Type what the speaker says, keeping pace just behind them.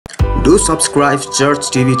Do subscribe Church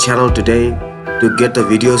TV channel today to get the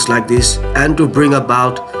videos like this and to bring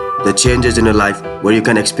about the changes in your life where you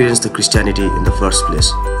can experience the Christianity in the first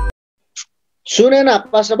place. सुने न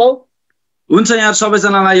pastor बाउ हुन्छ यहाँ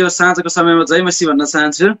सबैजनालाई यो साँझको समयमा जय मसीह भन्न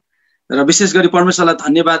चाहन्छु र विशेष गरी परमेश्वरलाई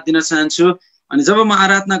धन्यवाद दिन चाहन्छु। अनि जब म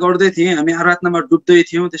आराधना गर्दै थिएँ, हामी आराधनामा डुब्दै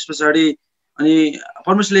थियौँ, त्यसपछि अनि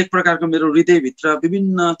परमेश्वरले एक प्रकारको मेरो हृदयभित्र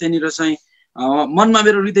विभिन्न त्यहाँनिर चाहिँ मनमा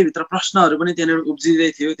मेरो हृदयभित्र प्रश्नहरू पनि त्यहाँनिर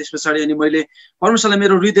उब्जिँदै थियो। त्यसपछि अनि मैले परमेश्वरलाई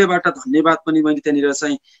मेरो हृदयबाट धन्यवाद पनि मैले त्यहाँनिर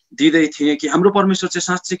चाहिँ दिँदै थिएँ कि हाम्रो परमेश्वर चाहिँ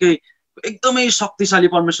साँच्चीकै एकदमै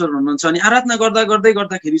शक्तिशाली परमेश्वर हुनुहुन्छ। अनि आराधना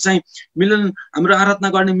गर्दाखेरि चाहिँ मिलन हाम्रो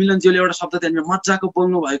आराधना गर्ने मिलनजीले एउटा शब्द त्यहाँनिर मजाको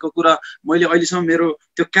बोल्नु भएको कुरा मैले अहिलेसम्म मेरो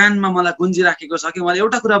त्यो कानमा मलाई गुन्जिराखेको छ कि मलाई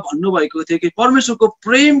एउटा कुरा भन्नुभएको थियो कि परमेश्वरको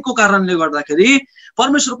प्रेमको कारणले गर्दाखेरि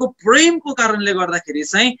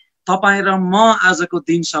चाहिँ तपाईँ र म आजको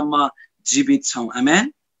दिनसम्म जीवित छौँ।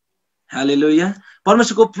 आमेन, हालेलुया।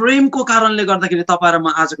 परमेश्वरको प्रेमको कारणले गर्दाखेरि तपाईँ र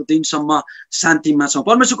म आजको दिनसम्म शान्तिमा छौँ।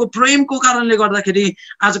 परमेश्वरको प्रेमको कारणले गर्दाखेरि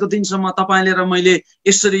आजको दिनसम्म तपाईँले र मैले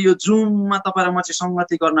यसरी यो जुममा तपाईँ र म चाहिँ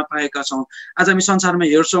संगति गर्न पाएका छौँ। आज हामी संसारमा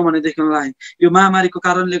हेर्छौँ भनेदेखिलाई यो महामारीको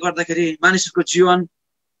कारणले गर्दाखेरि मानिसहरूको जीवन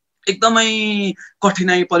एकदमै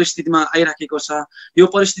कठिनाई परिस्थितिमा आइराखेको छ। यो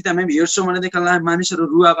परिस्थिति हामी हेर्छौँ भनेदेखिलाई मानिसहरू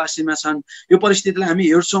रुवाबासीमा छन्। यो परिस्थितिलाई हामी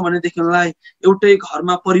हेर्छौँ भनेदेखिलाई एउटै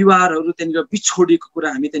घरमा परिवारहरू त्यहाँनिर बिछोडिएको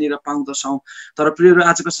कुरा हामी त्यहाँनिर पाउँदछौँ। तर प्रियहरू,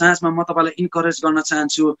 आजको साँझमा म तपाईँलाई इन्करेज गर्न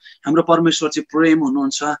चाहन्छु, हाम्रो परमेश्वर चाहिँ प्रेम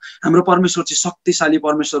हुनुहुन्छ, हाम्रो परमेश्वर चाहिँ शक्तिशाली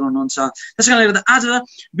परमेश्वर हुनुहुन्छ। त्यस कारणले गर्दा आज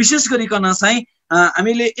विशेष गरिकन चाहिँ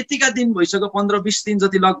हामीले यतिका दिन भइसक्यो, 15-20 दिन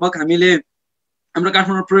जति लगभग हामीले हाम्रो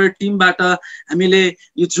काठमाडौँ प्रेयर टिमबाट हामीले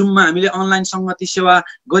यो जुममा हामीले अनलाइन संगति सेवा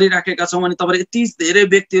गरिराखेका छौँ। अनि तपाईँले यति धेरै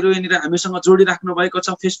व्यक्तिहरू यहाँनिर हामीसँग जोडिराख्नु भएको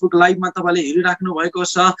छ, फेसबुक लाइभमा तपाईँले हेरिराख्नु भएको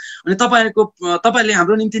छ। अनि तपाईँले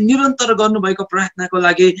हाम्रो निम्ति निरन्तर गर्नुभएको प्रार्थनाको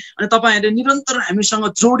लागि अनि तपाईँहरूले निरन्तर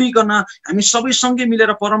हामीसँग जोडिकन हामी सबै सँगै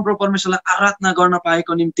मिलेर परमप्रभु परमेश्वरलाई आराधना गर्न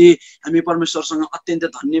पाएको निम्ति हामी परमेश्वरसँग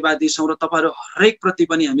अत्यन्त धन्यवादी छौँ र तपाईँहरू हरेक प्रति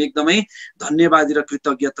पनि हामी एकदमै धन्यवादी र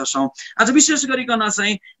कृतज्ञता छौँ। आज विशेष गरिकन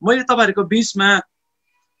चाहिँ मैले तपाईँहरूको बिचमा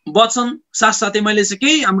वचन साथसाथै मैले चाहिँ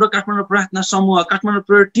केही हाम्रो काठमाडौँ प्रार्थना समूह काठमाडौँ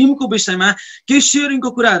प्रेयर टिमको विषयमा केही सेयरिङको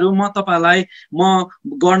कुराहरू म तपाईँलाई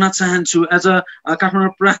गर्न चाहन्छु। एज अ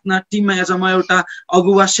काठमाडौँ प्रार्थना टिममा एज अ म एउटा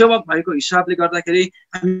अगुवा सेवक भएको हिसाबले गर्दाखेरि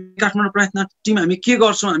हामी काठमाडौँ प्रार्थना टिम हामी के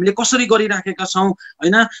गर्छौँ, हामीले कसरी गरिराखेका छौँ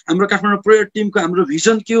होइन, हाम्रो काठमाडौँ प्रेयर टिमको हाम्रो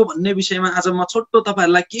भिजन के हो भन्ने विषयमा आज म छोटो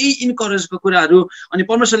तपाईँहरूलाई केही इन्करेजको कुराहरू अनि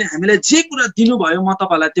परमेश्वरले हामीलाई जे कुरा दिनुभयो म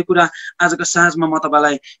तपाईँलाई त्यो कुरा आजको साँझमा म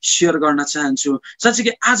तपाईँलाई सेयर गर्न चाहन्छु।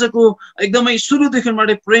 साँच्चै आजको एकदमै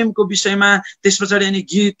सुरुदेखिबाट प्रेमको विषयमा, त्यस पछाडि अनि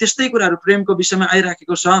गीत त्यस्तै कुराहरू प्रेमको विषयमा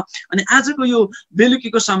आइराखेको छ। अनि आजको यो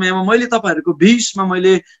बेलुकीको समयमा मैले तपाईँहरूको बिचमा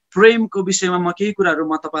मैले प्रेमको विषयमा म केही कुराहरू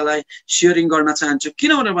म तपाईँलाई सेयरिङ गर्न चाहन्छु।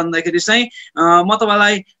 किनभने भन्दाखेरि चाहिँ म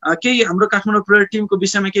तपाईँलाई केही हाम्रो काठमाडौँ प्रेयर टिमको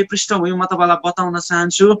विषयमा केही पृष्ठभूमि म तपाईँलाई बताउन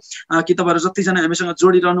चाहन्छु कि तपाईँहरू जतिजना हामीसँग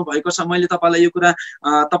जोडिरहनु भएको छ मैले तपाईँलाई यो कुरा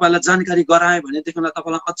तपाईँलाई जानकारी गराएँ भनेदेखिलाई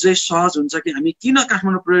तपाईँलाई अझै सहज हुन्छ कि हामी किन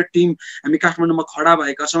काठमाडौँ प्रेयर टिम हामी काठमाडौँमा खडा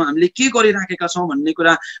भएका छौँ, हामीले के गरिराखेका छौँ भन्ने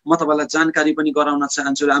कुरा म तपाईँलाई जानकारी पनि गराउन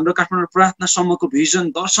चाहन्छु। र हाम्रो काठमाडौँ प्रार्थना समूहको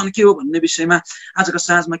भिजन दर्शन के हो भन्ने विषयमा आजको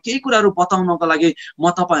साँझमा केही कुराहरू बताउनको लागि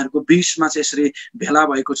म तपाईँहरूको बिचमा चाहिँ यसरी भेला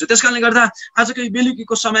भएको छु। त्यस कारणले गर्दा आजको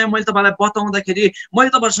बेलुकीको समय मैले तपाईँलाई बताउँदाखेरि मैले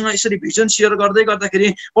तपाईँहरूसँग यसरी भिजन सेयर गर्दै गर्दाखेरि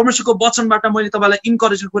परमेश्वरको वचनबाट मैले तपाईँलाई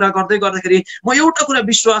इन्करेजको कुरा गर्दै गर्दाखेरि म एउटा कुरा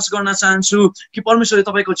विश्वास गर्न चाहन्छु कि परमेश्वरले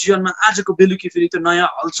तपाईँको जीवनमा आजको बेलुकी फेरि त्यो नयाँ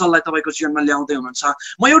हलचललाई तपाईँको जीवनमा ल्याउँदै हुनुहुन्छ।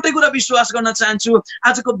 म एउटै कुरा विश्वास गर्न चाहन्छु,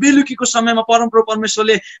 आजको बेलुकीको समयमा परमप्रभु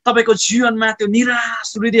परमेश्वरले तपाईँको जीवनमा त्यो निराश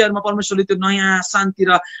हृदयहरूमा परमेश्वरले त्यो नयाँ शान्ति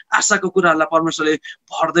र आशाको कुराहरूलाई परमेश्वरले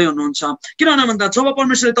भर्दै हुनुहुन्छ। किनभने भन्दा जब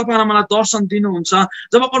परमेश्वरले तपाईँ र मलाई दर्शन दिनुहुन्छ,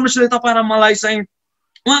 जब परमेश्वरले तपाईँ र मलाई चाहिँ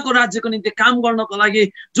उहाँको राज्यको निम्ति काम गर्नको लागि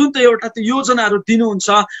जुन त्यो एउटा त्यो योजनाहरू दिनुहुन्छ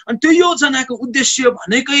अनि त्यो योजनाको उद्देश्य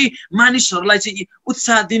भनेकै मानिसहरूलाई चाहिँ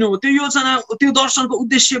उत्साह दिनु हो। त्यो योजना त्यो दर्शनको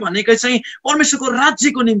उद्देश्य भनेकै चाहिँ परमेश्वरको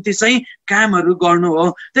राज्यको निम्ति चाहिँ कामहरू गर्नु हो।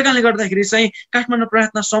 त्यही कारणले गर्दाखेरि चाहिँ काठमाडौँ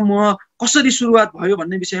प्रार्थना समूह कसरी सुरुवात भयो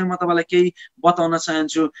भन्ने विषयमा म तपाईँलाई केही बताउन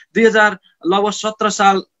चाहन्छु। 2017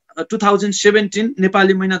 साल 2017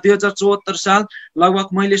 नेपाली महिना 2074 साल लगभग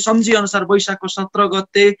मैले सम्झी अनुसार वैशाखको 17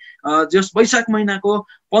 गते जस वैशाख महिनाको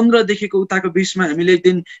 15 देखिको उताको बिचमा हामीले एक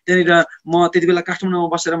दिन त्यहाँनिर म त्यति बेला काठमाडौँमा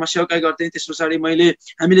बसेर म सेवकाई गर्थेँ। त्यस पछाडि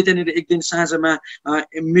हामीले त्यहाँनिर एक दिन साँझमा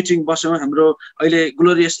मिटिङ बस्यौँ। हाम्रो अहिले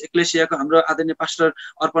ग्लोरियस एक्लेसियाको हाम्रो आदरणीय पास्टर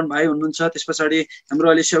अर्पण भाइ हुनुहुन्छ, त्यस पछाडि हाम्रो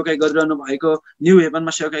अहिले सेवकाई गरिरहनु भएको न्यू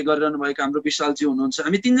हेभनमा सेवकाई गरिरहनु भएको हाम्रो विशालजी हुनुहुन्छ।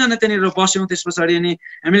 हामी तीनजना त्यहाँनिर बस्यौँ। त्यस पछाडि अनि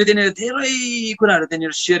हामीले त्यहाँनिर धेरै कुराहरू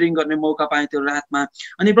त्यहाँनिर सेयरिङ गर्ने मौका पायौँ त्यो रातमा।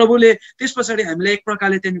 अनि प्रभुले त्यस पछाडि हामीलाई एक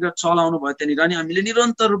प्रकारले त्यहाँनिर चलाउनु भयो त्यहाँनिर। अनि हामीले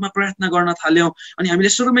निरन्तर रूपमा प्रार्थना गर्न थाल्यौँ। अनि हामीले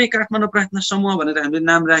सुरुमै काठमाडौँ प्रार्थना समूह भनेर हामीले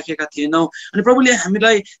नाम राखेका थिएनौँ अनि प्रभुले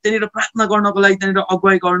हामीलाई त्यहाँनिर प्रार्थना गर्नको लागि त्यहाँनिर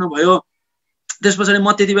अगुवाई गर्नुभयो त्यस पछाडि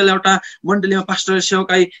म त्यति बेला एउटा मण्डलीमा पास्टर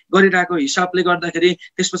सेवकाई गरिरहेको हिसाबले गर्दाखेरि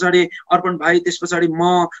त्यस पछाडि अर्पण भाइ त्यस पछाडि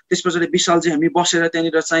म त्यस पछाडि विशालजी हामी बसेर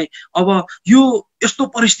त्यहाँनिर चाहिँ अब यो यस्तो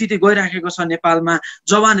परिस्थिति गइराखेको छ नेपालमा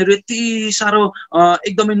जवानहरू यति साह्रो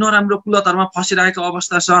एकदमै नराम्रो कुलतहरूमा फसिरहेको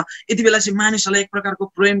अवस्था छ यति बेला चाहिँ मानिसहरूलाई एक प्रकारको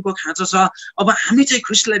प्रेमको खाँचो छ अब हामी चाहिँ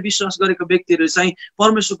ख्रीष्टलाई विश्वास गरेको व्यक्तिहरू चाहिँ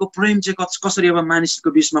परमेश्वरको प्रेम चाहिँ कसरी अब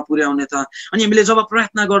मानिसको बीचमा पुर्याउने त अनि हामीले जब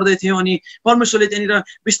प्रार्थना गर्दै थियौँ अनि परमेश्वरले त्यहाँनिर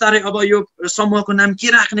बिस्तारै अब यो समूहको नाम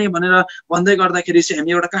के राख्ने भनेर भन्दै गर्दाखेरि चाहिँ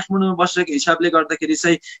हामी एउटा काठमाडौँमा बसेको हिसाबले गर्दाखेरि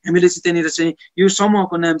चाहिँ हामीले चाहिँ त्यहाँनिर चाहिँ यो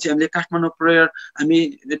समूहको नाम चाहिँ हामीले काठमाडौँ प्रेयर हामी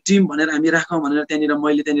टिम भनेर हामी राखौँ भनेर त्यहाँनिर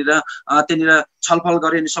मैले त्यहाँनिर छलफल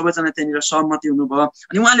गरेँ अनि सबैजना त्यहाँनिर सहमति हुनुभयो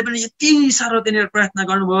अनि उहाँले पनि यति साह्रो त्यहाँनिर प्रार्थना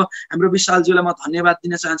गर्नुभयो हाम्रो विशालज्यूलाई म धन्यवाद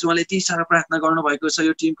दिन चाहन्छु उहाँले यति साह्रो प्रार्थना गर्नुभएको छ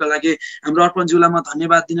यो टिमको लागि हाम्रो अर्पणज्यूलाई म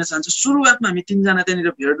धन्यवाद दिन चाहन्छु सुरुवातमा हामी 3 जना त्यहाँनिर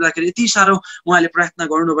भेट्दाखेरि यति साह्रो उहाँले प्रार्थना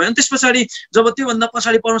गर्नुभयो अनि त्यस पछाडि जब त्योभन्दा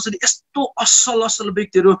पछाडि परमेश्वरले यस्तो असल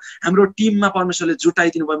व्यक्तिहरू हाम्रो टिममा परमेश्वरले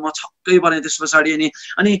जुटाइदिनु भयो म छक्कै परेँ त्यस पछाडि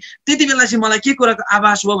अनि त्यति बेला चाहिँ मलाई के कुराको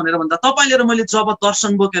आभास भयो भनेर भन्दा तपाईँले र मैले जब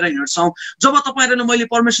दर्शन बोकेर हिँड्छौँ जब तपाईँ र मैले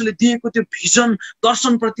परमेश्वरले दिएको त्यो भिजन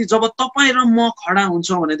दर्शनप्रति जब तपाईँ र म खडा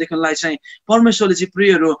हुन्छौँ भनेदेखिलाई चाहिँ परमेश्वरले चाहिँ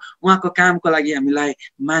प्रियहरू उहाँको कामको लागि हामीलाई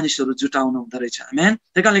मानिसहरू जुटाउनु हुँदो रहेछ आमेन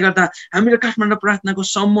त्यही कारणले गर्दा हामीले काठमाडौँ प्रार्थनाको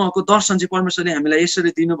समूहको दर्शन चाहिँ परमेश्वरले हामीलाई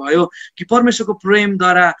यसरी दिनुभयो कि परमेश्वरको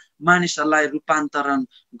प्रेमद्वारा मानिसहरूलाई रूपान्तरण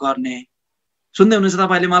गर्ने सुन्दै हुनुहुन्छ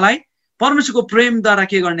तपाईँले मलाई परमेश्वरको प्रेमद्वारा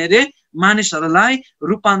के गर्ने रे मानिसहरूलाई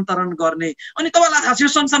रूपान्तरण गर्ने अनि तपाईँलाई थाहा छ यो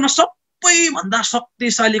संसारमा सबैभन्दा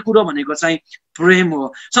शक्तिशाली कुरो भनेको चाहिँ प्रेम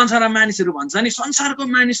हो संसारमा मानिसहरू भन्छ नि संसारको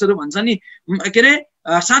मानिसहरू भन्छ नि के अरे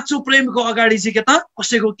साँचो प्रेमको अगाडि चाहिँ के त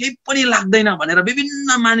कसैको केही पनि लाग्दैन भनेर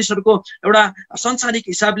विभिन्न मानिसहरूको एउटा संसारिक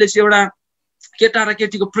हिसाबले चाहिँ एउटा केटा र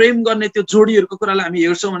केटीको प्रेम गर्ने त्यो जोडीहरूको कुरालाई हामी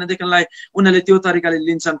हेर्छौँ भनेदेखिलाई उनीहरूले त्यो तरिकाले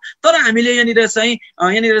लिन्छन् तर हामीले यहाँनिर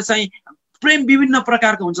चाहिँ प्रेम विभिन्न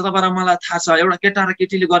प्रकारको हुन्छ तपाईँलाई मलाई थाहा छ एउटा केटा र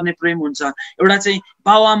केटीले गर्ने प्रेम हुन्छ एउटा चाहिँ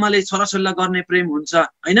बाउ आमाले छोराछोरीलाई गर्ने प्रेम हुन्छ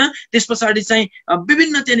हैन त्यस पछाडि चाहिँ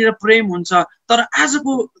विभिन्न त्यहाँनिर प्रेम हुन्छ तर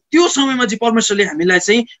आजको त्यो समयमा चाहिँ परमेश्वरले हामीलाई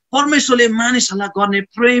चाहिँ परमेश्वरले मानिसहरूलाई गर्ने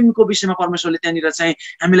प्रेमको विषयमा परमेश्वरले त्यहाँनिर चाहिँ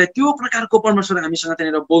हामीलाई त्यो प्रकारको परमेश्वरले हामीसँग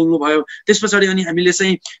त्यहाँनिर बोल्नुभयो त्यस पछाडि अनि हामीले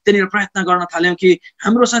चाहिँ त्यहाँनिर प्रार्थना गर्न थाल्यौँ कि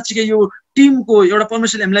हाम्रो साँच्चीकै यो टिमको एउटा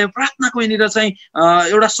परमेश्वरले हामीलाई प्रार्थनाको यहाँनिर चाहिँ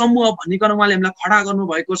एउटा समूह भनिकन उहाँले हामीलाई खडा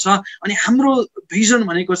गर्नुभएको छ अनि हाम्रो भिजन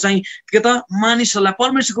भनेको चाहिँ के त मानिसहरूलाई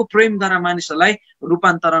परमेश्वरको प्रेमद्वारा मानिसहरूलाई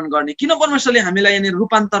रूपान्तरण गर्ने किन परमेश्वरले हामीलाई यहाँनिर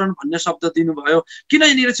रूपान्तरण भन्ने शब्द दिनुभयो किन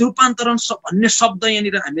यहाँनिर चाहिँ रूपान्तरण भन्ने शब्द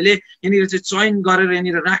यहाँनिर हामीले यहाँनिर चाहिँ चयन गरेर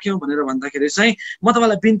यहाँनिर राख्यौँ भनेर भन्दाखेरि चाहिँ म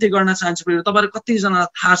तपाईँलाई बिन्ती गर्न चाहन्छु तपाईँहरू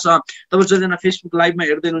कतिजनालाई थाहा छ तपाईँहरू जतिजना फेसबुक लाइभमा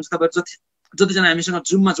हेर्दै हुनुहुन्छ तपाईँहरू जतिजना हामीसँग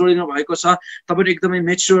जुममा जोडिनु भएको छ तपाईँहरू एकदमै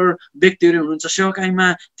मेच्योर व्यक्तिहरू हुनुहुन्छ सेवकाईमा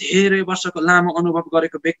धेरै वर्षको लामो अनुभव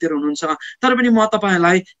गरेको व्यक्तिहरू हुनुहुन्छ तर पनि म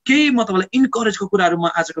तपाईँलाई इन्करेजको कुराहरू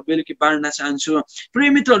म आजको बेलुकी बाँड्न चाहन्छु प्रिय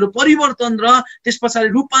मित्रहरू परिवर्तन र त्यस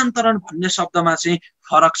पछाडि रूपान्तरण भन्ने शब्दमा चाहिँ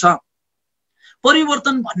फरक छ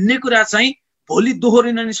परिवर्तन भन्ने कुरा चाहिँ भोलि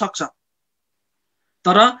दोहोरिन नि सक्छ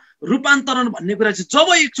तर रूपान्तरण भन्ने कुरा चाहिँ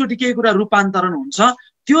जब एकचोटि केही कुरा रूपान्तरण हुन्छ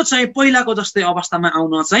त्यो चाहिँ पहिलाको जस्तै अवस्थामा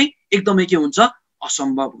आउन चाहिँ एकदमै के हुन्छ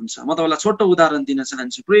असम्भव हुन्छ म तपाईँलाई छोटो उदाहरण दिन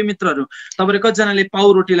चाहन्छु प्रिय मित्रहरू तपाईँहरू कतिजनाले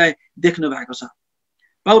पाउरोटीलाई देख्नु भएको छ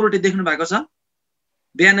पाउरोटी देख्नु भएको छ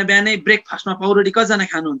बिहानै ब्रेकफास्टमा पाउरोटी कतिजना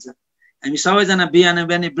खानुहुन्छ हामी सबैजना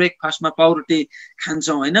बिहानै ब्रेकफास्टमा पाउरोटी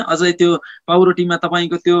खान्छौँ होइन अझै त्यो पाउरोटीमा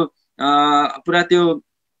तपाईँको त्यो पुरा त्यो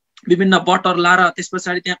विभिन्न बटर लाएर त्यस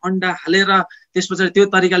पछाडि त्यहाँ अन्डा हालेर त्यस पछाडि त्यो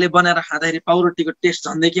तरिकाले बनाएर खाँदाखेरि पाउरोटीको टेस्ट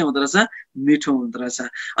झन्डै के हुँदो रहेछ मिठो हुँदो रहेछ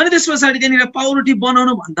अनि त्यस पछाडि त्यहाँनिर पाउरोटी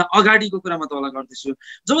बनाउनु भन्दा अगाडिको कुरा म तपाईँलाई गर्दैछु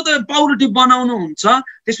जब तपाईँ पाउरोटी बनाउनु हुन्छ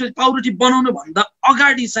त्यसपछि पाउरोटी बनाउनु भन्दा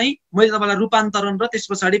अगाडि चाहिँ मैले तपाईँलाई रूपान्तरण र त्यस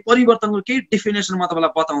पछाडि परिवर्तनको केही डेफिनेसन म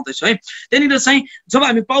तपाईँलाई बताउँदैछु है त्यहाँनिर चाहिँ जब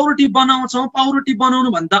हामी पाउरोटी बनाउँछौँ पाउरोटी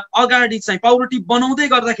बनाउनु भन्दा अगाडि चाहिँ पाउरोटी बनाउँदै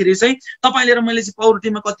गर्दाखेरि चाहिँ तपाईँले र मैले चाहिँ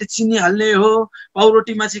पाउरोटीमा कति चिनी हाल्ने हो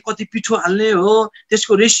पाउरोटीमा चाहिँ कति पिठो हाल्ने हो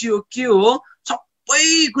त्यसको रेसियो के हो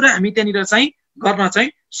सबै कुरा हामी त्यहाँनिर चाहिँ गर्न चाहिँ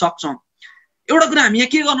सक्छौँ एउटा कुरा हामी यहाँ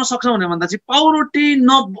के गर्न सक्छौँ भने भन्दा चाहिँ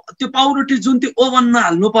त्यो पाउरोटी जुन त्यो ओभनमा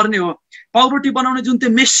हाल्नुपर्ने हो पाउरोटी बनाउने जुन त्यो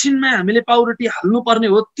मेसिनमा हामीले पाउरोटी हाल्नुपर्ने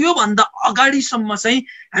हो त्योभन्दा अगाडिसम्म चाहिँ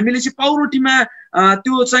हामीले चाहिँ पाउरोटीमा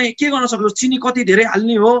त्यो चाहिँ के गर्न सक्छौँ चिनी कति धेरै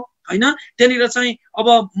हाल्ने हो हैन त्यहाँनिर चाहिँ अब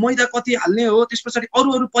मैदा कति हाल्ने हो त्यस पछाडि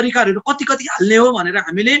अरू परिकारहरू कति हाल्ने हो भनेर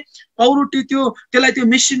हामीले पाउरोटी त्यसलाई त्यो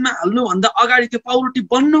मेसिनमा हाल्नुभन्दा अगाडि त्यो पाउरोटी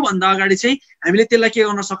बन्नुभन्दा अगाडि चाहिँ हामीले त्यसलाई के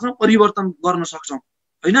गर्न सक्छौँ परिवर्तन गर्न सक्छौँ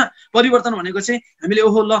हैन परिवर्तन भनेको चाहिँ हामीले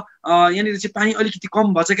ओहो ल यहाँनिर चाहिँ पानी अलिकति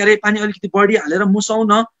कम भएछ क्यारे पानी अलिकति बढी हालेर मुसाउँ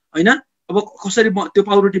न हैन अब कसरी त्यो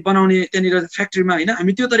पाउरोटी बनाउने त्यहाँनिर फ्याक्ट्रीमा हैन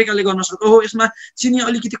हामी त्यो तरिकाले गर्न सक्छौँ। ओहो यसमा चिनी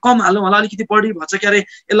अलिकति कम हालौँ होला, अलिकति बढी भन्छ के अरे,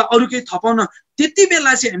 यसलाई अरु केही थपाउन, त्यति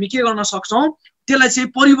बेला चाहिँ हामी के गर्न सक्छौँ, त्यसलाई चाहिँ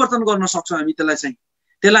परिवर्तन गर्न सक्छौँ। हामी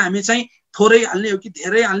त्यसलाई हामी चाहिँ थोरै हाल्ने हो कि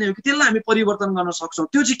धेरै हाल्ने हो कि त्यसलाई हामी परिवर्तन गर्न सक्छौँ।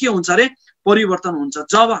 त्यो चाहिँ के हुन्छ अरे, परिवर्तन हुन्छ।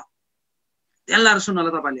 जब ध्यान लाएर सुन्नु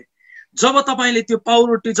होला तपाईले, जब तपाईले त्यो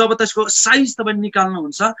पाउरोटी जब त्यसको साइज तपाईले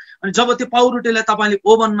निकाल्नुहुन्छ अनि जब त्यो पाउरोटीलाई तपाईले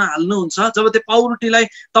ओभनमा हाल्नुहुन्छ, जब त्यो पाउरोटीलाई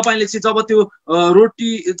तपाईले चाहिँ जब त्यो रोटी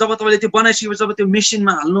जब तपाईले त्यो बनाइसकेपछि जब त्यो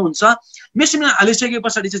मेसिनमा हाल्नुहुन्छ, मेसिनमा हालिसके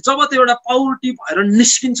पछाडि चाहिँ जब त्यो एउटा पाउरोटी भएर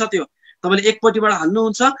निस्किन्छ, त्यो तपाईले एकपट्टिबाट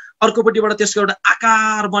हाल्नुहुन्छ, अर्कोपट्टिबाट त्यसको एउटा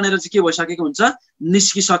आकार बनेर चाहिँ के भइसकेको हुन्छ,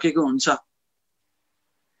 निस्किसकेको हुन्छ।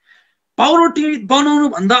 पाउरोटी बनाउनु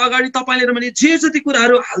भन्दा अगाडि तपाईले र मैले जे जति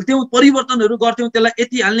कुराहरू हाल्थ्यौं, परिवर्तनहरू गर्थ्यौं, त्यसलाई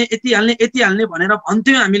यति हाल्ने यति हाल्ने यति हाल्ने भनेर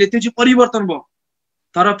भन्थ्यौं हामीले, त्यो चाहिँ परिवर्तन भयो।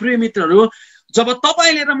 तर प्रिय मित्रहरू, जब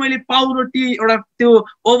तपाईले र मैले पाउरोटी एउटा त्यो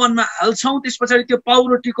ओभनमा हाल्छौं, त्यसपछि त्यो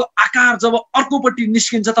पाउरोटीको आकार जब अर्कोपट्टि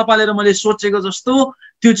निस्किन्छ तपाईले र मैले सोचेको जस्तो,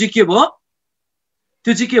 त्यो चाहिँ के भयो,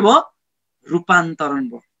 त्यो चाहिँ के भयो, रूपान्तरण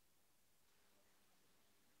भयो।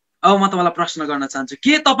 अब म तपाईलाई प्रश्न गर्न चाहन्छु,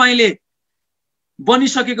 के तपाईले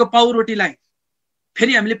बनिसकेको पाउरोटीलाई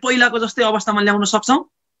फेरि हामीले पहिलाको जस्तै अवस्थामा ल्याउन सक्छौं?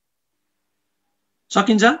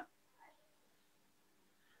 सकिन्छ?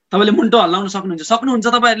 तपाईले मुन्टो हल्लाउन सक्नुहुन्छ? सक्नुहुन्छ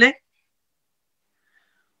तपाईहरुले?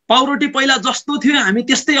 पाउरोटी पहिला जस्तो थियो हामी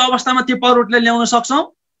त्यस्तै अवस्थामा त्यो पाउरोटीलाई ल्याउन सक्छौं?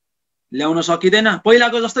 ल्याउन सकिदैन।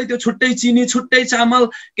 पहिलाको जस्तै त्यो छुट्टै चिनी, छुट्टै चामल,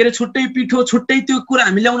 के अरे छुट्टै पिठो, छुट्टै त्यो कुरा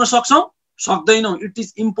हामी ल्याउन सक्छौं? सक्दैनौं। इट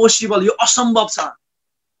इज इम्पोसिबल, यो असम्भव छ।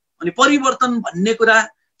 अनि परिवर्तन भन्ने कुरा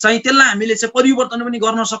चाहिँ त्यसलाई हामीले चाहिँ परिवर्तन पनि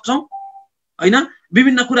गर्न सक्छौं हैन,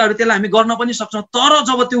 विभिन्न कुराहरू त्यसलाई हामी गर्न पनि सक्छौं। तर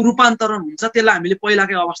जब त्यो रूपान्तरण हुन्छ त्यसलाई हामीले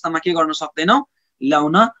पहिलाकै अवस्थामा के गर्न सक्दैनौं,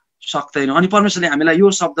 ल्याउन सक्दैनौं। अनि परमेश्वरले हामीलाई यो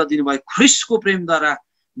शब्द दिनुभयो, ख्रीष्टको प्रेमद्वारा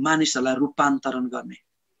मानिसहरूलाई रूपान्तरण गर्ने,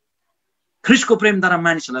 ख्रीष्टको प्रेमद्वारा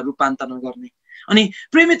मानिसहरूलाई रूपान्तरण गर्ने। अनि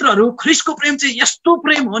प्रिय मित्रहरू, ख्रीष्टको प्रेम चाहिँ यस्तो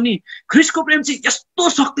प्रेम हो नि, ख्रीष्टको प्रेम चाहिँ यस्तो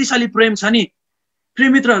शक्तिशाली प्रेम छ नि प्रिय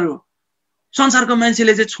मित्रहरू, संसारको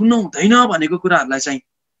मान्छेले चाहिँ छुनु हुँदैन भनेको कुराहरूलाई चाहिँ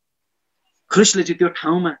ख्रीष्टले चाहिँ त्यो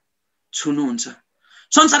ठाउँमा छुनुहुन्छ।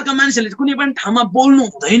 संसारका मान्छेले कुनै पनि ठाउँमा बोल्नु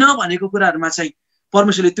हुँदैन भनेको कुराहरूमा चाहिँ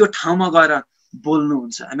परमेश्वरले त्यो ठाउँमा गएर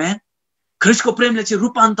बोल्नुहुन्छ। आमेन। ख्रीष्टको प्रेमले चाहिँ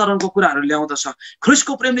रूपान्तरणको कुराहरू ल्याउँदछ,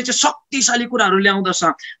 ख्रीष्टको प्रेमले चाहिँ शक्तिशाली कुराहरू ल्याउँदछ।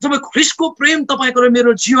 जब ख्रीष्टको प्रेम तपाईको र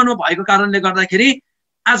मेरो जीवनमा भएको कारणले गर्दाखेरि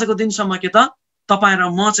आजको दिनसम्म के त तपाईँ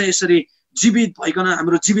र म चाहिँ यसरी जीवित भइकन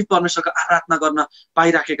हाम्रो जीवित परमेश्वरको आराधना गर्न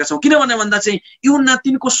पाइराखेका छौं। किनभने भन्दा चाहिँ यूहन्ना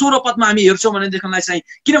 3 को 16 पदमा हामी हेर्छौं भनेदेखिलाई चाहिँ,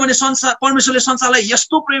 किनभने संसार परमेश्वरले संसारलाई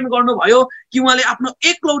यस्तो प्रेम गर्नुभयो कि उहाँले आफ्नो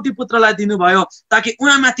एकलौटी पुत्रलाई दिनुभयो ताकि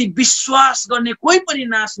उहाँमाथि विश्वास गर्ने कोही पनि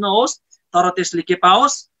नाश नहोस् तर त्यसले के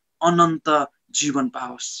पाओस्, अनन्त जीवन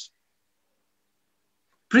पाओस्।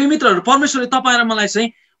 प्रिय मित्रहरू, परमेश्वरले तपाईँ र मलाई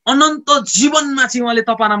चाहिँ अनन्त जीवनमा चाहिँ उहाँले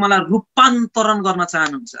तपाईँ र मलाई रूपान्तरण गर्न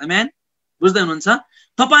चाहनुहुन्छ। आमेन। बुझ्दै हुनुहुन्छ?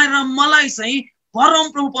 तपाईँ र मलाई चाहिँ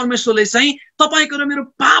परमप्रभु परमेश्वरले चाहिँ तपाईको र मेरो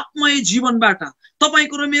पापमय जीवनबाट,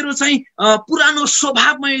 तपाईको र मेरो चाहिँ पुरानो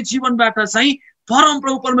स्वभावमय जीवनबाट चाहिँ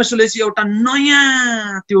परमप्रभु परमेश्वरले चाहिँ एउटा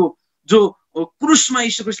नयाँ त्यो जो क्रुसमा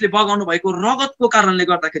यीशु ख्रीष्टले बगाउनु भएको रगतको कारणले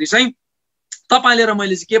गर्दाखेरि चाहिँ तपाईले र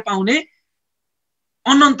मैले चाहिँ के पाउने,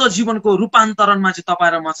 अनन्त जीवनको रूपान्तरणमा चाहिँ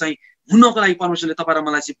तपाईँ र म चाहिँ हुनको लागि परमेश्वरले तपाईँ र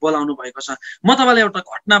मलाई चाहिँ बोलाउनु भएको छ। म तपाईलाई एउटा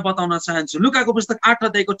घटना बताउन चाहन्छु। लुकाको पुस्तक 8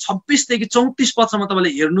 अध्यायको 26 देखि 34 पदसम्म तपाईले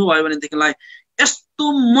हेर्नुभयो भनेदेखिलाई यस्तो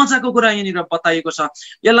मजाको कुरा यहाँनिर बताइएको छ।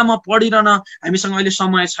 यसलाई म पढिरहन, हामीसँग अहिले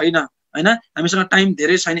समय छैन हैन, हामीसँग टाइम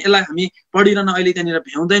धेरै छैन, यसलाई हामी पढिरहन अहिले त्यहाँनिर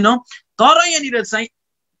भ्याउँदैनौं। तर यहाँनिर चाहिँ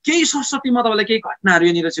केही सरस्वती म तपाईलाई केही घटनाहरू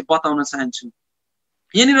यहाँनिर चाहिँ बताउन चाहन्छु।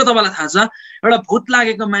 यहाँनिर तपाईलाई थाहा छ एउटा भूत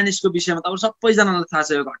लागेको मानिसको विषयमा तपाईहरु सबैजनालाई थाहा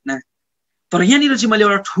छ यो घटना। तर यहाँनिर चाहिँ मैले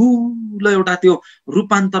एउटा ठुलो एउटा त्यो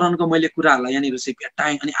रूपान्तरणको मैले कुराहरूलाई यहाँनिर चाहिँ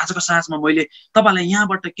भेटाएँ। अनि आजको साँझमा मैले तपाईलाई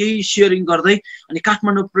यहाँबाट केही सेयरिङ गर्दै अनि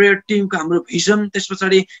काठमाडौँ प्रेयर टिमको हाम्रो भिजन, त्यस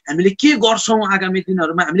पछाडि हामीले के गर्छौं आगामी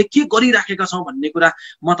दिनहरूमा, हामीले के गरिराखेका छौं भन्ने कुरा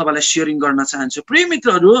म तपाईलाई सेयरिङ गर्न चाहन्छु। प्रिय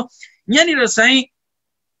मित्रहरू, यहाँनिर चाहिँ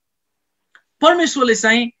परमेश्वरले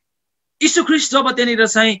चाहिँ यीशु ख्रीष्ट जब त्यहाँनिर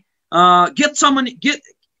चाहिँ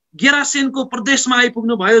गेरासेनको प्रदेशमा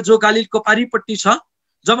आइपुग्नु भयो जो गालिलको पारिपट्टि छ,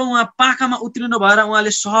 जब उहाँ पाखामा उत्रिनु भएर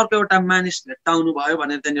उहाँले शहरको एउटा मानिस भेट्टाउनु भयो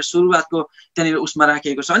भनेर त्यहाँनिर सुरुवातको त्यहाँनिर उसमा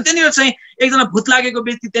राखिएको छ। अनि त्यहाँनिर चाहिँ एकजना भूत लागेको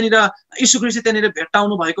व्यक्ति त्यहाँनिर यीशु ख्रीष्टले त्यहाँनिर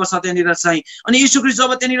भेट्टाउनु भएको छ त्यहाँनिर चाहिँ। अनि यीशु ख्रीष्ट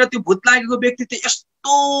जब त्यहाँनिर त्यो भूत लागेको व्यक्ति चाहिँ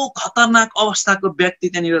यस्तो खतरनाक अवस्थाको व्यक्ति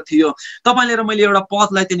त्यहाँनिर थियो। तपाईले र मैले एउटा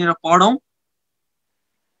पदलाई त्यहाँनिर पढौं।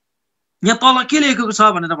 यहाँ तल के लेखेको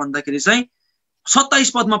छ भनेर भन्दाखेरि चाहिँ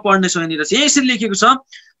 27 पदमा पढ्नेछौँ। यहाँनिर चाहिँ यसरी लेखेको छ,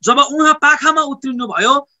 जब उहाँ पाखामा उत्रिनु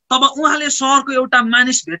भयो तब उहाँले शहरको एउटा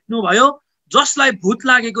मानिस भेट्नुभयो जसलाई भूत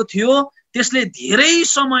लागेको थियो। त्यसले धेरै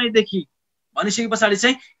समयदेखि भनिसके पछाडि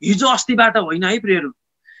चाहिँ हिजो अस्तिबाट होइन है प्रियहरू,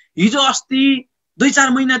 हिजो अस्ति 2-4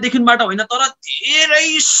 महिनादेखिबाट होइन, तर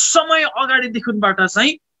धेरै समय अगाडिदेखिबाट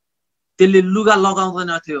चाहिँ त्यसले लुगा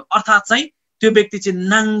लगाउँदैन थियो, अर्थात् चाहिँ त्यो व्यक्ति चाहिँ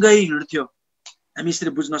नाङ्गै हिँड्थ्यो। हामी यसरी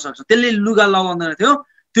बुझ्न सक्छौँ। त्यसले लुगा लगाउँदैन थियो,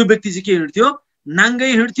 त्यो व्यक्ति चाहिँ के हिँड्थ्यो,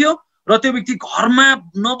 नाङ्गै हिँड्थ्यो र त्यो व्यक्ति घरमा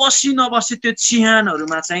नबसी त्यो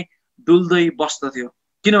चिहानहरूमा चाहिँ डुल्दै बस्दथ्यो।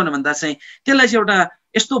 किनभने भन्दा चाहिँ त्यसलाई चाहिँ एउटा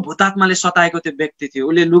यस्तो भूतात्माले सताएको त्यो व्यक्ति थियो,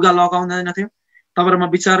 उसले लुगा लगाउँदैन थियो। तपाईहरु म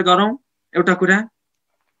विचार गरौँ एउटा कुरा,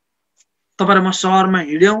 तपाईहरु म शहरमा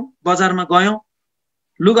हिँड्यौं, बजारमा गयौं,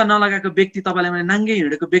 लुगा नलगाएको व्यक्ति तपाईलाई मैले नाङ्गै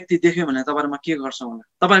हिँडेको व्यक्ति देख्यो भने तपाईहरु म के गर्छौं होला?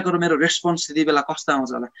 तपाईको र मेरो रेस्पोन्स त्यति बेला कस्तो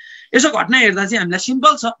आउँछ होला? यसो घटना हेर्दा चाहिँ हामीलाई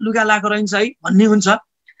सिम्पल छ, लुगा लगाएको रहन्छ है भन्ने हुन्छ।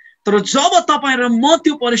 तर जब तपाईं र म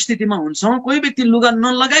त्यो परिस्थितिमा हुन्छौं, कोही व्यक्ति लुगा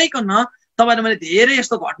नलगाइकन, तपाईहरु मैले धेरै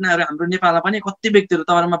यस्तो घटनाहरू हाम्रो नेपालमा पनि कति व्यक्तिहरू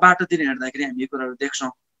तपाईहरुमा बाटोतिर हिँड्दाखेरि हामी यो कुराहरू देख्छौं।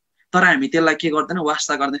 तर हामी त्यसलाई के गर्दैन,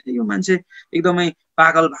 वास्ता गर्दैन, यो मान्छे एकदमै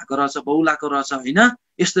पागल भएको रहेछ, बौलाको रहेछ हैन,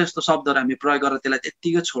 यस्तो यस्तो शब्दहरू हामी प्रयोग गरेर त्यसलाई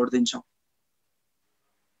त्यतिकै छोड्दिन्छौं।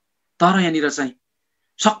 तर यहाँनिर चाहिँ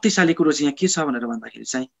शक्तिशाली कुरो चाहिँ यहाँ के छ भनेर भन्दाखेरि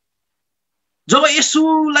चाहिँ जब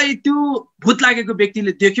येशूलाई त्यो भूत लागेको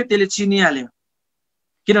व्यक्तिले देख्यो, त्यसले चिनिहाल्यो।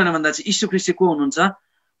 किनभने भन्दा चाहिँ यीशु ख्रीष्ट को हुनुहुन्छ,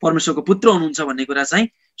 परमेश्वरको पुत्र हुनुहुन्छ भन्ने कुरा चाहिँ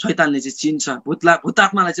शैतानले चाहिँ चिन्छ।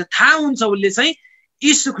 भूतात्मालाई चाहिँ थाहा हुन्छ, उसले चाहिँ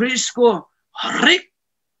यीशु ख्रीष्टको हरेक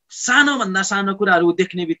सानो भन्दा सानो कुराहरू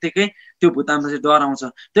देख्ने बित्तिकै त्यो भूतात्मा चाहिँ डराउँछ।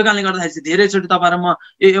 त्यो कारणले गर्दाखेरि चाहिँ धेरैचोटि तपाईहरु म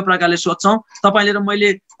यो प्रकारले सोध्छौं, तपाईले र मैले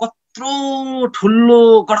कत्रो ठुलो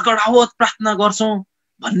गडगडावत प्रार्थना गर्छौं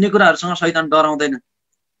भन्ने कुराहरुसँग शैतान डराउँदैन।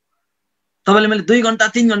 तपाईले मैले 2 घण्टा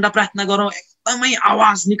 3 घण्टा प्रार्थना गरौँ, एकदमै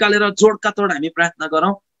आवाज निकालेर जोडका तोड हामी प्रार्थना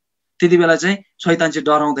गरौँ, त्यति बेला चाहिँ शैतान चाहिँ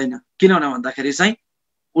डराउँदैन। किनभने भन्दाखेरि चाहिँ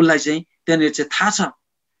उसलाई चाहिँ त्यहाँनिर चाहिँ थाहा छ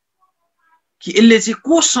कि यसले चाहिँ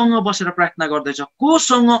कोसँग बसेर प्रार्थना गर्दैछ,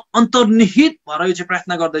 कोसँग अन्तर्निहित भएर यो चाहिँ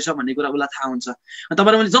प्रार्थना गर्दैछ भन्ने कुरा उसलाई थाहा हुन्छ।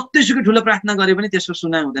 तपाईहरु मैले जतिसुकै ठुलो प्रार्थना गरे पनि त्यसको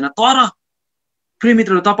सुनाइ हुँदैन। तर प्रिय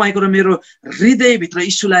मित्रहरू, तपाईको र मेरो हृदयभित्र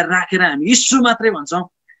यीशुलाई राखेर हामी यीशु मात्रै भन्छौं,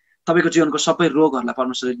 तपाईको जीवनको सबै रोगहरूलाई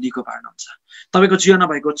परमेश्वरले निको पार्नुहुन्छ। तपाईको जीवनमा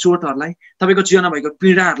भएको चोटहरूलाई, तपाईको जीवनमा भएको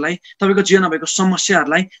पीडाहरूलाई, तपाईको जीवनमा भएको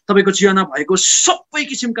समस्याहरूलाई, तपाईको जीवनमा भएको सबै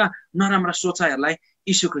किसिमका नराम्रा सोचाइहरूलाई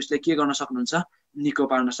यीशु ख्रीष्टले के गर्न सक्नुहुन्छ, निको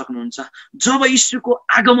पार्न सक्नुहुन्छ। जब यीशुको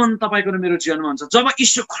आगमन तपाईको र मेरो जीवनमा हुन्छ, जब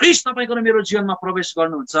यीशु ख्रीष्ट तपाईको र मेरो जीवनमा प्रवेश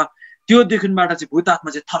गर्नुहुन्छ, त्यो देखिबाट चाहिँ भूतात्मा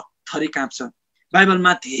चाहिँ थरथरी काँप्छ।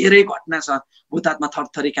 बाइबलमा धेरै घटना छ भूतात्मा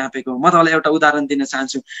थरथरी काँपेको। म तपाईलाई एउटा उदाहरण दिन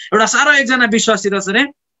चाहन्छु। एउटा सारो एकजना विश्वासी रहेछ रे,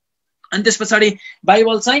 अनि त्यसपछि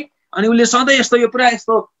बाइबल चाहिँ अनि उसले सधैँ यस्तो यो पुरा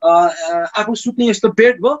यस्तो आफू सुत्ने यस्तो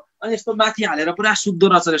बेड भयो, अनि यस्तो माथि हालेर पुरा सुत्दो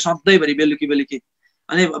रहेछ रे सधैँभरि बेलुकी बेलुकी,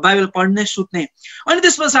 अनि बाइबल पढ्ने सुत्ने। अनि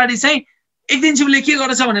त्यसपछि चाहिँ एक दिन चाहिँ उसले के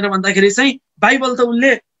गरेछ भनेर भन्दाखेरि चाहिँ बाइबल त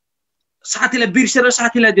उसले साथीलाई बिर्सेर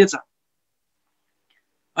साथीलाई दिएछ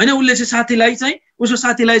हैन। उसले चाहिँ साथीलाई चाहिँ उसको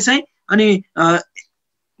साथीलाई चाहिँ अनि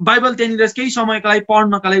बाइबल त्यहाँनिर केही समयको लागि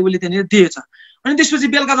पढ्नका लागि उसले त्यहाँनिर दिएछ। अनि त्यसपछि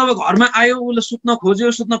बेलुका जब घरमा आयो, उसले सुत्न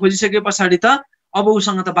खोजिसके पछाडि त अब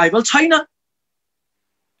उसँग त बाइबल छैन।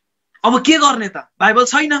 अब के गर्ने त, बाइबल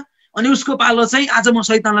छैन। अनि उसको पालो चाहिँ आज म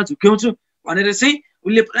शैतानलाई झुक्याउँछु भनेर चाहिँ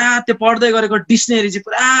उसले पुरा त्यो पढ्दै गरेको डिक्सनरी चाहिँ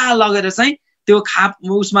पुरा लगेर चाहिँ त्यो खाप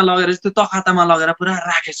उसमा लगेर त्यो तखतामा लगेर पुरा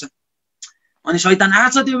राखेछ। अनि शैतान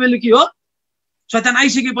आछ त्यो बेलुकी हो, शैतान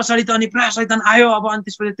आइसके पछाडि त अनि पुरा शैतान आयो। अब अनि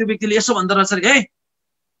त्यसपछि त्यो व्यक्तिले यसो भन्दो रहेछ, हे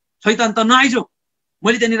शैतान त नआइजो,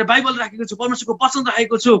 मैले त्यहाँनिर बाइबल राखेको छु, परमेश्वरको वचन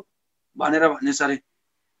राखेको छु भनेर भनेछ अरे।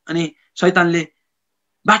 अनि शैतानले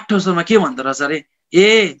बाठो स्वरमा के भन्दो रहेछ अरे,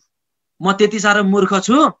 ए म त्यति साह्रो मूर्ख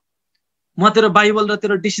छु, म तेरो बाइबल र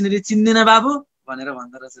तेरो डिक्सनरी चिन्दिनँ बाबु भनेर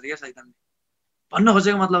भन्दो रहेछ अरे क्या शैतानले। भन्न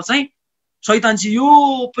खोजेको मतलब चाहिँ शैतान चाहिँ यो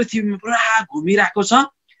पृथ्वीमा पुरा घुमिरहेको छ,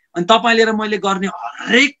 अनि तपाईँले र मैले गर्ने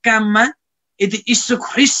हरेक काममा यदि यीशु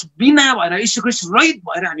ख्रीष्ट बिना भएर, यीशु ख्रीष्ट रहित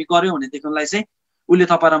भएर हामी गर्यौं भनेदेखिलाई चाहिँ उसले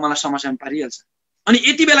तपाईँ र मलाई समस्यामा पारिहाल्छ। अनि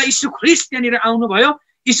यति बेला यीशु ख्रीष्ट त्यहाँनिर आउनुभयो,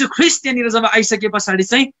 यीशु ख्रीष्ट त्यहाँनिर जब आइसके पछाडि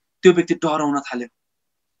चाहिँ त्यो व्यक्ति डराउन थाल्यो।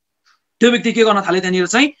 त्यो व्यक्ति के गर्न थाल्यो, त्यहाँनिर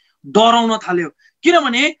चाहिँ डराउन थाल्यो।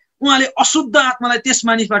 किनभने उहाँले अशुद्ध आत्मालाई त्यस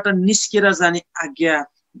मानिसबाट निस्केर जाने आज्ञा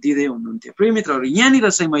दिँदै हुनुहुन्थ्यो। प्रिय मित्रहरू, यहाँनिर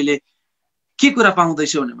चाहिँ मैले के कुरा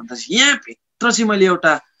पाउँदैछु भने भन्दा चाहिँ यहाँभित्र चाहिँ मैले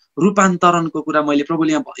एउटा रूपान्तरणको कुरा मैले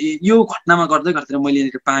प्रभुले यो घटनामा गर्दै गर्दै मैले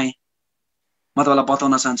यहाँनिर पाएँ। म तपाईँलाई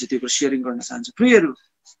बताउन चाहन्छु, त्यो कुरा सेयरिङ गर्न चाहन्छु। प्रियहरू,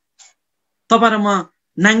 तपाईँ र म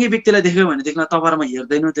नाङ्गे व्यक्तिलाई देख्यो भनेदेखि तपाईँ र म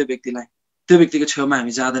हेर्दैनौँ त्यो व्यक्तिलाई, त्यो व्यक्तिको छेउमा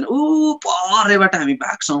हामी जाँदैन, ऊ परेबाट हामी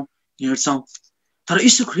भाग्छौँ, हिँड्छौँ। तर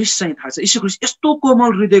यीशु ख्रीष्ट चाहिँ थाहा छ, यीशु ख्रीष्ट यस्तो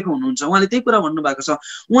कोमल हृदयको हुनुहुन्छ। उहाँले त्यही कुरा भन्नुभएको छ,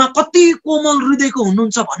 उहाँ कति कोमल हृदयको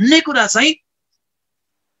हुनुहुन्छ भन्ने कुरा चाहिँ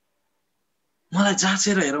मलाई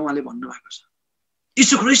जाँचेर हेर उहाँले भन्नुभएको छ।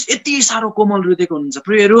 यीशु ख्रीष्ट यति साह्रो कोमल हृदयको हुनुहुन्छ।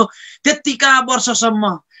 प्रियहरू, त्यतिका वर्षसम्म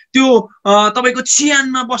त्यो तपाईको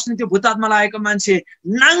चिहानमा बस्ने त्यो भूतात्मा लागेको मान्छे,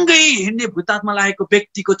 नाङ्गै हिँड्ने भूतात्मा लागेको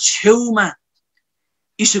व्यक्तिको छेउमा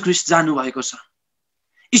यीशु ख्रीष्ट जानु भएको छ।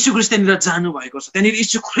 यीशु ख्रीष्ट त्यहाँनिर जानु भएको छ। त्यहाँनिर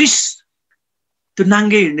यीशु ख्रीष्ट त्यो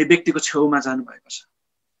नाङ्गै हिँड्ने व्यक्तिको छेउमा जानु भएको छ।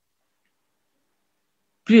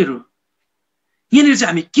 प्रियहरू, यहाँनिर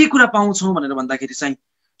चाहिँ हामी के कुरा पाउँछौँ भनेर भन्दाखेरि चाहिँ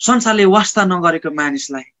संसारले वास्ता नगरेको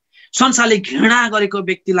मानिसलाई, संसारले घृणा गरेको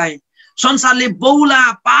व्यक्तिलाई, संसारले बौला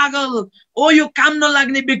पागल ओ यो काम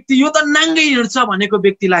नलाग्ने व्यक्ति, यो त नाङ्गै हिँड्छ भनेको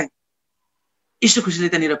व्यक्तिलाई यीशु ख्रीष्टले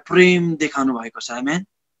त्यहाँनिर प्रेम देखाउनु भएको छ। आमेन।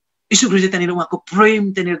 यीशु ख्रीष्टले त्यहाँनिर उहाँको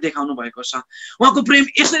प्रेम त्यहाँनिर देखाउनु भएको छ। उहाँको प्रेम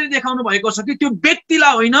यसरी देखाउनु भएको छ कि त्यो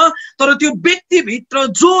व्यक्तिलाई होइन, तर त्यो व्यक्तिभित्र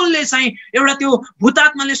जसले चाहिँ एउटा त्यो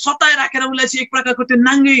भूतात्माले सताए राखेर उसलाई चाहिँ एक प्रकारको त्यो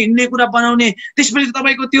नाङ्गे हिँड्ने कुरा बनाउने, त्यसपछि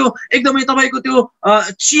तपाईँको त्यो एकदमै तपाईँको त्यो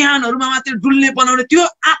चिहानहरूमा मात्रै डुल्ने बनाउने त्यो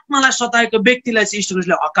आत्मालाई सताएको व्यक्तिलाई चाहिँ यीशु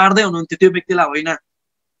ख्रीष्टले हकार्दै हुनुहुन्थ्यो। त्यो व्यक्तिलाई होइन,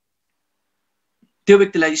 त्यो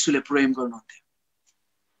व्यक्तिलाई यीशुले प्रेम गर्नुहुन्थ्यो।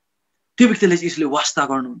 त्यो व्यक्तिलाई चाहिँ यीशुले वास्ता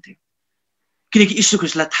गर्नुहुन्थ्यो। किनकि यीशु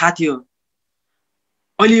ख्रीष्टलाई थाहा थियो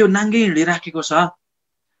अहिले यो नाङ्गै हिँडिराखेको छ,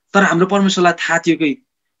 तर हाम्रो परमेश्वरलाई थाहा थियो कि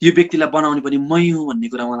यो व्यक्तिलाई बनाउने पनि मै हुँ भन्ने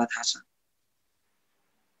कुरा उहाँलाई थाहा छ।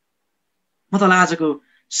 म तँलाई आजको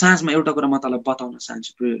साँझमा एउटा कुरा म तँलाई बताउन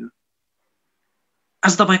चाहन्छु प्रियहरू।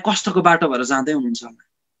 आज तपाईँ कष्टको बाटो भएर जाँदै हुनुहुन्छ होला,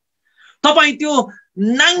 तपाईँ त्यो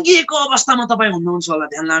नाङ्गिएको अवस्थामा तपाईँ हुनुहुन्छ होला।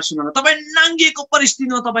 ध्यान लाएर सुन्नु, तपाईँ नाङ्गिएको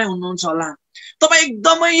परिस्थितिमा तपाईँ हुनुहुन्छ होला। तपाईँ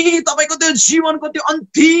एकदमै तपाईँको त्यो जीवनको त्यो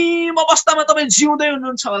अन्तिम अवस्थामा तपाईँ जिउँदै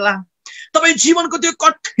हुनुहुन्छ होला। तपाईँ जीवनको त्यो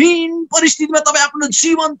कठिन परिस्थितिमा तपाईँ आफ्नो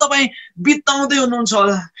जीवन तपाईँ बिताउँदै हुनुहुन्छ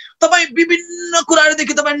होला। तपाईँ विभिन्न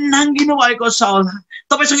कुराहरूदेखि तपाईँ नाङ्गिनु भएको छ होला।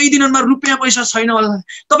 तपाईसँग यी दिनहरूमा रुपियाँ पैसा छैन होला।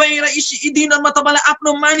 तपाईँलाई यी दिनहरूमा तपाईँलाई आफ्नो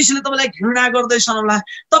मानिसले तपाईँलाई घृणा गर्दैछन् होला।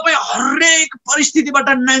 तपाईँ हरेक परिस्थितिबाट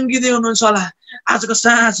नाङ्गिँदै हुनुहुन्छ होला। आजको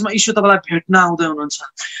साँझमा यीशु तपाईँलाई भेट्न आउँदै हुनुहुन्छ।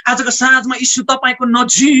 आजको साँझमा यीशु तपाईँको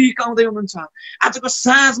नजिक आउँदै हुनुहुन्छ। आजको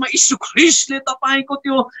साँझमा यीशु ख्रीष्टले तपाईँको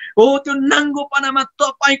त्यो त्यो नाङ्गोपनामा,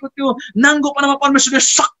 तपाईँको त्यो नाङ्गोपनामा परमेश्वरले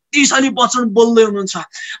शक्तिशाली वचन बोल्दै हुनुहुन्छ।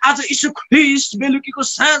 आज यीशु ख्रीष्ट बेलुकीको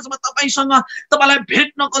साँझमा तपाईँसँग, तपाईँलाई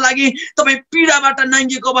भेट्नको लागि, तपाईँ पीडाबाट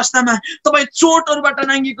नाङ्गिएको अवस्थामा, तपाईँ चोटहरूबाट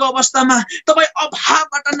नाङ्गिएको अवस्थामा, तपाईँ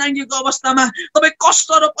अभावबाट नाङ्गिएको अवस्थामा, तपाईँ कष्ट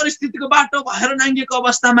र परिस्थितिको बाटो भएर नाङ्गिएको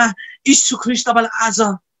अवस्थामा यीशु ख्रीष्ट तपाईँलाई आज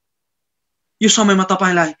यो समयमा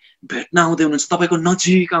तपाईँलाई भेट्न आउँदै हुनुहुन्छ। तपाईँको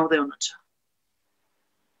नजिक आउँदै हुनुहुन्छ।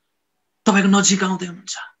 तपाईँको नजिक आउँदै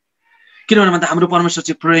हुनुहुन्छ। किनभने भन्दा हाम्रो परमेश्वर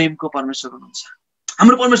चाहिँ प्रेमको परमेश्वर हुनुहुन्छ।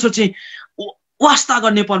 हाम्रो परमेश्वर चाहिँ वास्ता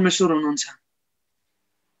गर्ने परमेश्वर हुनुहुन्छ।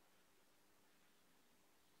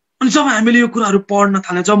 अनि जब हामीले यो कुराहरू पढ्न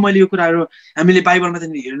थाल्यौँ, जब मैले यो कुराहरू हामीले बाइबलमा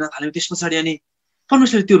त्यहाँनिर हेर्न थाल्यौँ, त्यस पछाडि अनि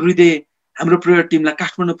परमेश्वरले त्यो हृदय हाम्रो प्रेयर टिमलाई,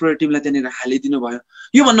 काठमाडौँ प्रेयर टिमलाई त्यहाँनिर हालिदिनु भयो।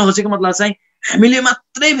 यो भन्न खोजेको मतलब चाहिँ हामीले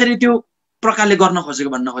मात्रै फेरि त्यो प्रकारले गर्न खोजेको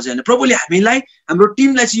भन्न खोजेको होइन। प्रभुले हामीलाई, हाम्रो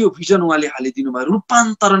टिमलाई चाहिँ यो भिजन उहाँले हालिदिनु भयो,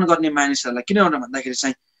 रूपान्तरण गर्ने मानिसहरूलाई। किनभने भन्दाखेरि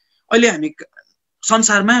चाहिँ अहिले हामी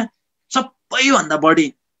संसारमा सबैभन्दा बढी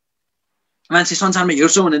मान्छे संसारमा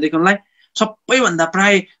हेर्छौँ भनेदेखिलाई सबैभन्दा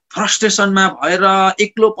प्राय फ्रस्ट्रेसनमा भएर,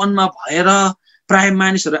 एक्लोपनमा भएर प्राय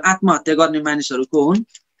मानिसहरू आत्महत्या गर्ने मानिसहरू को हुन्?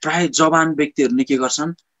 प्राय जवान व्यक्तिहरू नै के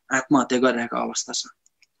गर्छन्? आत्महत्या गरिरहेको अवस्था छ।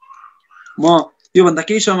 म योभन्दा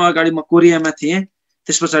केही समय अगाडि म कोरियामा थिएँ।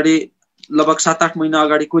 त्यस पछाडि लगभग 7-8 महिना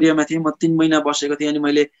अगाडि कोरियामा थिएँ। म 3 महिना बसेको थिएँ। अनि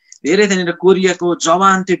मैले धेरै त्यहाँनिर कोरियाको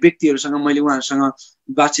जवान त्यो व्यक्तिहरूसँग मैले उहाँहरूसँग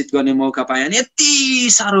बातचित गर्ने मौका पाएँ। अनि यति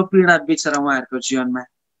साह्रो पीडा बिचरा उहाँहरूको जीवनमा,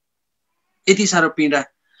 यति साह्रो पीडा।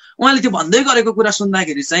 उहाँले त्यो भन्दै गरेको कुरा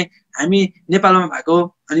सुन्दाखेरि चाहिँ हामी नेपालमा भएको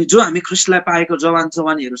अनि जो हामी ख्रीष्टलाई पाएको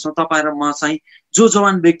जवानहरू छौँ, तपाईँ र म चाहिँ जो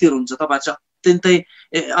जवान व्यक्तिहरू हुन्छ, तपाईँ चाहिँ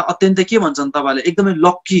अत्यन्तै के भन्छन् तपाईँले, एकदमै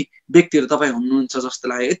लक्की व्यक्तिहरू तपाईँ हुनुहुन्छ जस्तो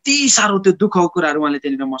लाग्यो। यति साह्रो त्यो दुःखको कुराहरू उहाँले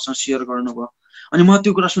त्यहाँनिर मसँग सेयर गर्नुभयो। अनि म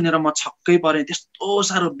त्यो कुरा सुनेर म छक्कै परेँ। त्यस्तो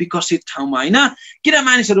साह्रो विकसित ठाउँमा होइन, किन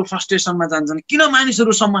मानिसहरू फ्रस्ट्रेसनमा जान्छन्, किन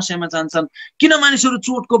मानिसहरू समस्यामा जान्छन्, किन मानिसहरू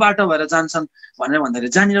चोटको बाटो भएर जान्छन् भनेर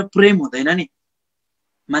भन्दाखेरि जहाँनिर प्रेम हुँदैन नि,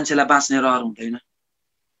 मान्छेलाई बाँच्ने रहर हुँदैन।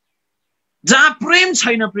 जहाँ प्रेम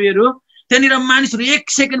छैन प्रियहरू, त्यहाँनिर मानिसहरू 1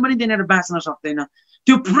 सेकेन्ड पनि त्यहाँनिर बाँच्न सक्दैन।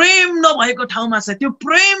 त्यो प्रेम नभएको ठाउँमा चाहिँ, त्यो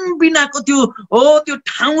प्रेम बिनाको त्यो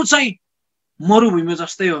ठाउँ चाहिँ मरुभूमि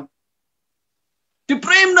जस्तै हो। त्यो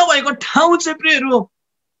प्रेम नभएको ठाउँ चाहिँ प्रियहरू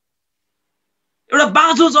एउटा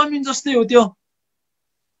बाँझो जमिन जस्तै हो त्यो।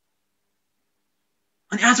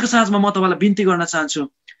 अनि आजको साँझमा म तपाईँलाई बिन्ती गर्न चाहन्छु,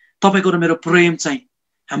 तपाईँको र मेरो प्रेम चाहिँ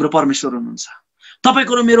हाम्रो परमेश्वर हुनुहुन्छ।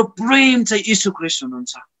 तपाईँको र मेरो प्रेम चाहिँ यीशु ख्रीष्ट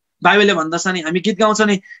हुनुहुन्छ। बाइबलले भन्दछ नि, हामी गीत गाउँछ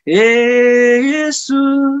नि, हे येशू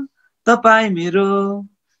तपाईँ मेरो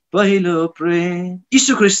पहिलो प्रेम।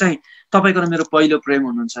 यीशु ख्रीष्ट चाहिँ तपाईँको र मेरो पहिलो प्रेम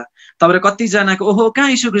हुनुहुन्छ। तपाईँले कतिजनाको ओहो कहाँ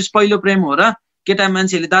यीशु ख्रीष्ट पहिलो प्रेम हो र? केटा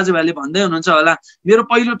मान्छेहरूले, दाजुभाइले भन्दै हुनुहुन्छ होला, मेरो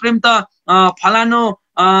पहिलो प्रेम त फलानो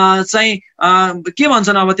चाहिँ के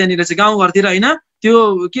भन्छन् अब त्यहाँनिर चाहिँ गाउँघरतिर होइन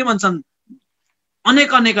त्यो के भन्छन्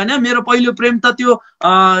अनेक होइन मेरो पहिलो प्रेम त त्यो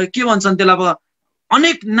के भन्छन् त्यसलाई अब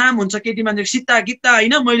अनेक नाम हुन्छ केटी मान्छेको सीता गीता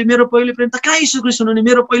होइन मैले मेरो पहिलो प्रेम त कहाँ यीशु ख्रीष्ट हुनु नि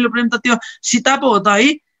मेरो पहिलो प्रेम त त्यो सीता पो हो त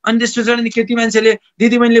है अनि त्यस पछाडि केटी मान्छेले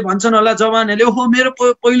दिदीबहिनीले भन्छन् होला जवानहरूले ओहो मेरो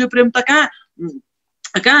पहिलो प्रेम त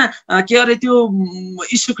कहाँ के अरे त्यो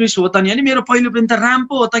यीशु ख्रीष्ट हो त नि अनि मेरो पहिलो प्रेम त राम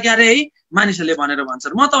पो हो त क्या अरे है मानिसहरूले भनेर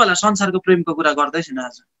भन्छन् म तपाईँलाई संसारको प्रेमको कुरा गर्दैछु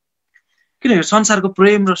आज किनभने संसारको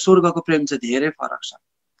प्रेम र स्वर्गको प्रेम चाहिँ धेरै फरक छ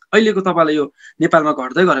अहिलेको तपाईँलाई यो नेपालमा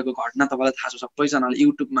घट्दै गरेको घटना तपाईँलाई थाहा छ सबैजनाले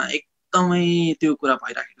युट्युबमा एकदमै त्यो कुरा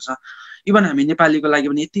भइराखेको छ इभन हामी नेपालीको लागि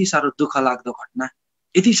पनि यति साह्रो दुःख लाग्दो घटना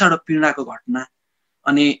यति साह्रो पीडाको घटना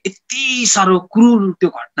अनि यति साह्रो क्रूर त्यो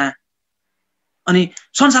घटना अनि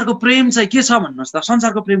संसारको प्रेम चाहिँ के छ भन्नुहोस् त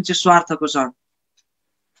संसारको प्रेम चाहिँ स्वार्थको छ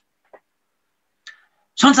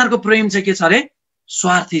संसारको प्रेम चाहिँ के छ अरे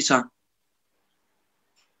स्वार्थी छ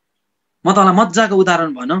म तँलाई मजाको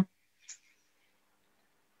उदाहरण भनौँ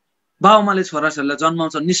बाबुआमाले छोराछोरीलाई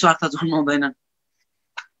जन्माउँछ निस्वार्थ जन्माउँदैनन्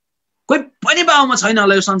कोही पनि बाबुआमा छैन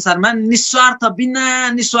होला यो संसारमा निस्वार्थ बिना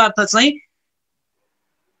निस्वार्थ चाहिँ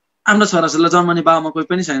आफ्नो छोराछोरीलाई जन्माउने बाबुआमा कोही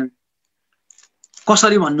पनि छैन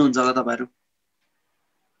कसरी भन्नुहुन्छ होला तपाईँहरू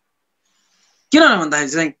किन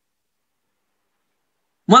भन्दाखेरि चाहिँ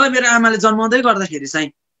मलाई मेरो आमाले जन्माउँदै गर्दाखेरि चाहिँ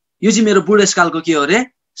यो चाहिँ मेरो बुढेसकालको के हो अरे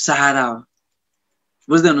सहारा हो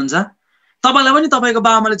बुझ्दै हुनुहुन्छ तपाईँलाई पनि तपाईँको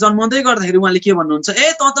बाबुआमाले जन्माउँदै गर्दाखेरि उहाँले के भन्नुहुन्छ ए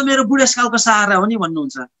त त मेरो बुढेसकालको सहारा हो नि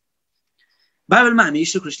भन्नुहुन्छ बाइबलमा हामी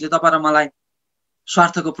यीशु ख्रीष्टले तपाईँ र मलाई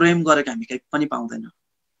स्वार्थको प्रेम गरेको हामी कहीँ पनि पाउँदैन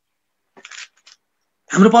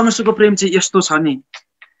हाम्रो परमेश्वरको प्रेम चाहिँ यस्तो छ नि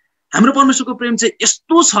हाम्रो परमेश्वरको प्रेम चाहिँ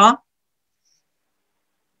यस्तो छ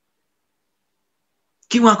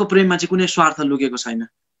कि उहाँको प्रेममा चाहिँ कुनै स्वार्थ लुकेको छैन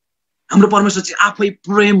हाम्रो परमेश्वर चाहिँ आफै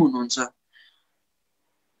प्रेम हुनुहुन्छ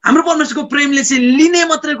हाम्रो परमेश्वरको प्रेमले चाहिँ लिने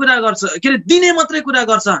मात्रै कुरा गर्छ के अरे दिने मात्रै कुरा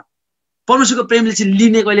गर्छ परमेश्वरको प्रेमले चाहिँ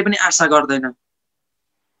लिने कहिले पनि आशा गर्दैन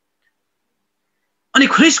अनि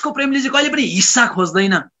ख्रीष्टको प्रेमले चाहिँ कहिले पनि हिस्सा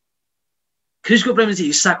खोज्दैन ख्रीष्टको प्रेमले चाहिँ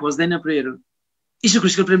हिस्सा खोज्दैन प्रियहरू यीशु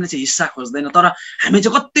ख्रीष्टको प्रेमले चाहिँ हिस्सा खोज्दैन तर हामी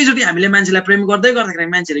चाहिँ कतिचोटि हामीले मान्छेलाई प्रेम गर्दै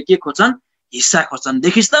गर्दाखेरि मान्छेले के खोज्छन् हिस्सा खोज्छन्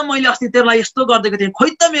देखिस् त मैले अस्ति तेरोलाई यस्तो गरिदिएको थिएँ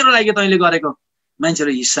खोइ त मेरो लागि तैँले गरेको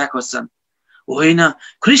मान्छेहरू हिस्सा खोज्छन् होइन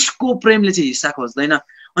ख्रीष्टको प्रेमले चाहिँ हिस्सा खोज्दैन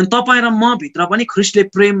अनि तपाईँ र म भित्र पनि ख्रीष्टले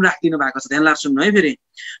प्रेम राखिदिनु भएको छ ध्यान लाग्छ सुन्नु है फेरि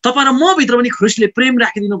तपाईँ र म भित्र पनि ख्रीष्टले प्रेम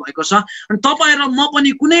राखिदिनु भएको छ अनि तपाईँ र म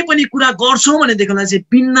पनि कुनै पनि कुरा गर्छौँ भनेदेखिलाई चाहिँ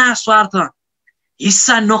बिना स्वार्थ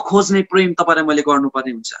हिस्सा नखोज्ने प्रेम तपाईँ र मैले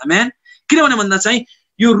गर्नुपर्ने हुन्छ आमेन किनभने भन्दा चाहिँ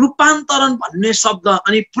यो रूपान्तरण भन्ने शब्द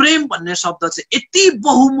अनि प्रेम भन्ने शब्द चाहिँ यति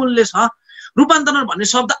बहुमूल्य छ रूपान्तरण भन्ने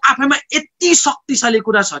शब्द आफैमा यति शक्तिशाली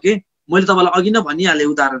कुरा छ कि मैले तपाईँलाई अघि नै भनिहालेँ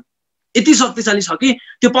उदाहरण यति शक्तिशाली छ कि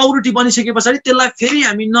त्यो पाउरोटी बनिसके पछाडि त्यसलाई फेरि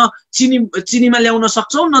हामी न चिनीमा ल्याउन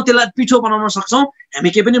सक्छौँ न त्यसलाई पिठो बनाउन सक्छौँ हामी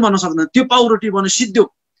केही पनि बनाउन सक्दैनौँ त्यो पाउरोटी बन्नु सिद्धो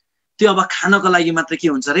त्यो अब खानको लागि मात्र के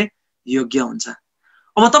हुन्छ अरे योग्य हुन्छ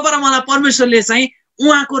अब तपाईँ र मलाई परमेश्वरले चाहिँ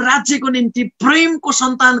उहाँको राज्यको निम्ति प्रेमको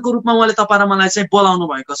सन्तानको रूपमा उहाँले तपाईँ र मलाई चाहिँ बोलाउनु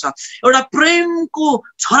भएको छ एउटा प्रेमको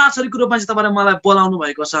छोराछोरीको रूपमा चाहिँ तपाईँ र मलाई बोलाउनु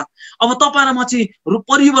भएको छ अब तपाईँ र म चाहिँ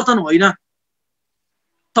परिवर्तन होइन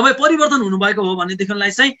तपाईँ परिवर्तन हुनुभएको हो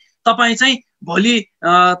भनेदेखिलाई चाहिँ तपाईँ चाहिँ भोलि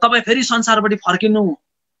तपाईँ फेरि संसारबाट फर्किनु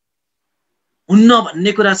हुन्न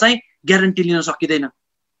भन्ने कुरा चाहिँ ग्यारेन्टी लिन सकिँदैन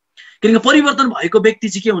किनकि परिवर्तन भएको व्यक्ति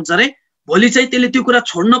चाहिँ के हुन्छ अरे भोलि चाहिँ त्यसले त्यो कुरा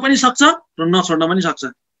छोड्न पनि सक्छ र नछोड्न पनि सक्छ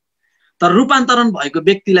तर रूपान्तरण भएको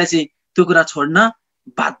व्यक्तिलाई चाहिँ त्यो कुरा छोड्न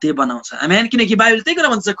बाध्य बनाउँछ आमेन किनकि बाइबलले त्यही कुरा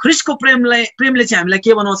भन्छ ख्रीष्टको प्रेमले चाहिँ हामीलाई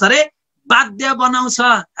के बनाउँछ अरे बाध्य बनाउँछ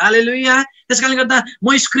हालेलुया त्यसकारणले गर्दा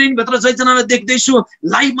म स्क्रिनभित्र जतिजनालाई देख्दैछु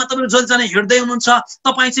लाइभमा तपाईँहरू जतिजना हेर्दै हुनुहुन्छ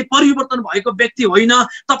तपाईँ चाहिँ परिवर्तन भएको व्यक्ति होइन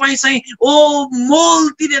तपाईँ चाहिँ मोल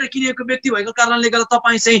तिरेर किनेको व्यक्ति भएको कारणले गर्दा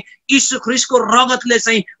तपाईँ चाहिँ यीशु ख्रीष्टको रगतले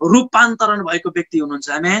चाहिँ रूपान्तरण भएको व्यक्ति हुनुहुन्छ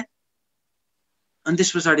आमेन अनि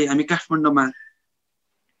त्यस पछाडि हामी काठमाडौँमा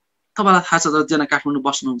तपाईँलाई थाहा छ जतिजना काठमाडौँ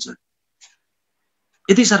बस्नुहुन्छ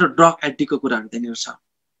यति साह्रो ड्रग एडिक्टको कुराहरू त्यहाँनिर छ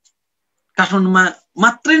काठमाडौँमा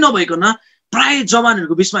मात्रै नभइकन प्राय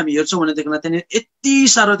जवानहरूको बिचमा हामी हेर्छौँ भनेदेखि त्यहाँनिर यति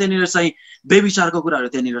साह्रो त्यहाँनिर चाहिँ व्यभिचारको कुराहरू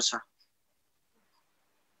त्यहाँनिर छ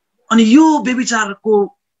अनि यो व्यभिचारको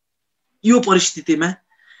यो परिस्थितिमा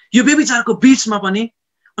यो व्यभिचारको बिचमा पनि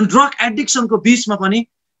अनि ड्रग एडिक्सनको बिचमा पनि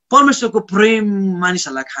परमेश्वरको प्रेम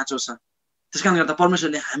मानिसहरूलाई खाँचो छ त्यसकारणले गर्दा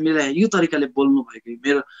परमेश्वरले हामीलाई यो तरिकाले बोल्नु भएको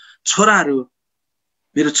मेरो छोराहरू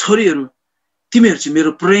मेरो छोरीहरू तिमीहरू चाहिँ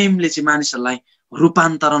मेरो प्रेमले चाहिँ मानिसहरूलाई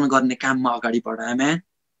रूपान्तरण गर्ने काममा अगाडि बढ आमेन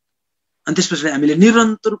अनि त्यसपछि हामीले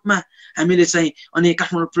निरन्तर रूपमा हामीले चाहिँ अनि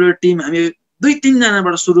काठमाडौँ प्रेयर टिम हामी 2-3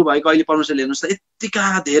 जनाबाट सुरु भएको अहिले परमेश्वरले हेर्नुहोस् त यतिका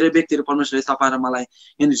धेरै व्यक्तिहरू परमेश्वरले तपाईँ र मलाई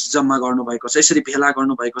यहाँनिर जम्मा गर्नुभएको छ यसरी भेला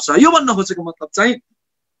गर्नुभएको छ यो भन्न खोजेको मतलब चाहिँ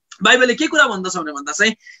बाइबलले के कुरा भन्दछ भने भन्दा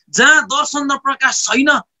चाहिँ जहाँ दर्शन र प्रकाश छैन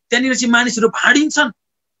त्यहाँनिर चाहिँ मानिसहरू भाडिन्छन्।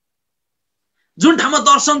 जुन ठाउँमा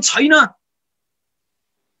दर्शन छैन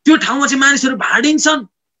त्यो ठाउँमा चाहिँ मानिसहरू भाडिन्छन्।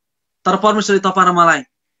 तर परमेश्वरले तपाईँ र मलाई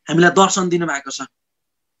हामीलाई दर्शन दिनुभएको छ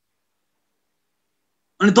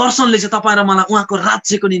अनि दर्शनले चाहिँ तपाईँ र मलाई उहाँको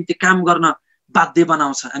राज्यको निम्ति काम गर्न बाध्य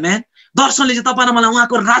बनाउँछ। आमेन। दर्शनले चाहिँ तपाईँ र मलाई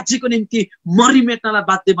उहाँको राज्यको निम्ति मरिमेट्नलाई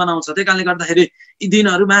बाध्य बनाउँछ। त्यही कारणले गर्दाखेरि यी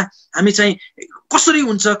दिनहरूमा हामी चाहिँ कसरी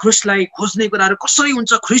हुन्छ ख्रिस्टलाई खोज्ने कुराहरू, कसरी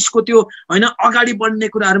हुन्छ ख्रिस्टको त्यो होइन अगाडि बढ्ने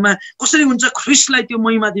कुराहरूमा, कसरी हुन्छ ख्रिस्टलाई त्यो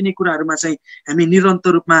महिमा दिने कुराहरूमा चाहिँ हामी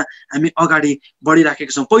निरन्तर रूपमा हामी अगाडि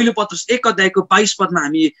बढिराखेका छौँ। पहिलो पत्रुस 1 अध्यायको 22 पदमा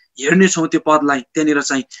हामी हेर्नेछौँ त्यो पदलाई त्यहाँनिर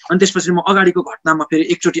चाहिँ। अनि त्यसपछि म अगाडिको घटनामा फेरि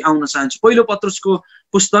एकचोटि आउन चाहन्छु। पहिलो पत्रुसको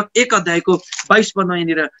पुस्तक 1 अध्यायको 22 पदमा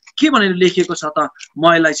यहाँनिर के भनेर लेखिएको छ त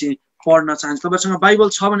म यसलाई चाहिँ पढ्न चाहन्छु। तपाईँसँग बाइबल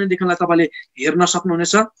छ भनेदेखिलाई तपाईँले हेर्न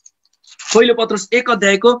सक्नुहुनेछ। पहिलो पत्रुस 1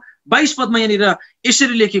 अध्यायको 22 पदमा यहाँनिर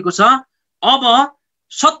यसरी लेखेको छ, अब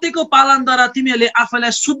सत्यको पालनद्वारा तिमीहरूले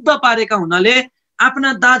आफैलाई शुद्ध पारेका हुनाले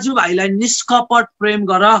आफ्ना दाजुभाइलाई निष्कपट प्रेम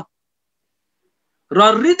गर र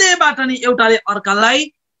हृदयबाट नि एउटाले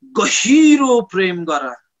अर्कालाई गहिरो प्रेम गर।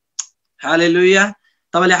 हालेलुया।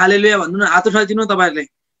 तपाईँले हालेलुया भन्नु न, हात उठाइदिनु।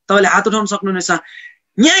 तपाईँले हात उठाउन सक्नुहुनेछ।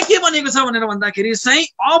 यहाँ के भनेको छ भनेर भन्दाखेरि चाहिँ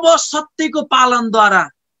अब सत्यको पालनद्वारा,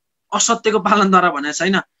 असत्यको पालनद्वारा भनेको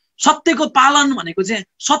छैन। सत्यको पालन भनेको चाहिँ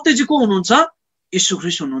सत्य चाहिँ को हुनुहुन्छ? यीशु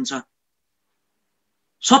ख्रीष्ट हुनुहुन्छ।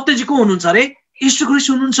 सत्य चाहिँ को हुनुहुन्छ अरे? यीशु ख्रीष्ट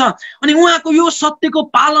हुनुहुन्छ। अनि उहाँको यो सत्यको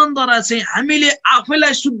पालनद्वारा चाहिँ हामीले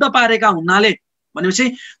आफैलाई शुद्ध पारेका हुनाले भनेपछि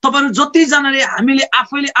तपाईहरु जतिजनाले हामीले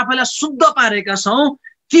आफैलाई शुद्ध पारेका छौं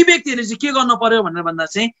ती व्यक्तिहरुले चाहिँ के गर्न पर्यो भनेर भन्दा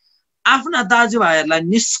चाहिँ आफ्ना दाजुभाइहरुलाई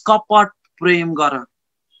निष्कपट प्रेम गर।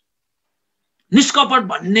 निष्कपट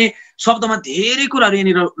भन्ने शब्दमा धेरै कुराहरु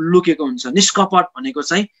यहाँनिर लुकेको हुन्छ। निष्कपट भनेको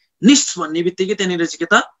चाहिँ निस् भन्ने बित्तिकै त्यहाँनिर चाहिँ के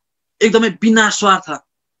त एकदमै बिना स्वार्थ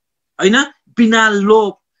हैन, बिना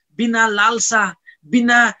लोभ, बिना लालसा,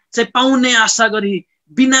 बिना चाहिँ पाउने आशा गरी,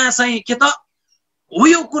 बिना चाहिँ के त हो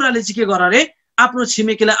यो कुराले चाहिँ के गर रे आफ्नो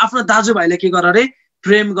छिमेकीलाई आफ्नो दाजुभाइलाई के गर रे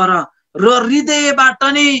प्रेम गर र हृदयबाट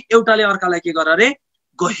नै एउटाले अर्कालाई के गर रे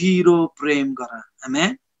गहिरो प्रेम गर।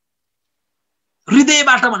 आमेन।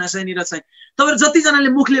 हृदयबाट भने चाहिँ नि चाहिँ तपाईहरु जति जनाले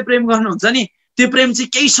मुखले प्रेम गर्नुहुन्छ नि त्यो प्रेम चाहिँ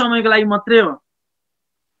केही समयको लागि मात्रै हो।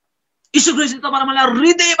 यीशु ख्रीष्टले तपाईहरु मलाई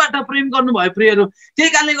हृदयबाट प्रेम गर्नुभयो प्रियहरु। त्यही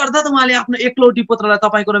कारणले गर्दा त उहाँले आफ्नो एकलौटी पुत्रलाई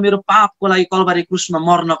तपाईको र मेरो पापको लागि कल्वारी क्रुसमा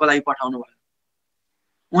मर्नको लागि पठाउनु भयो।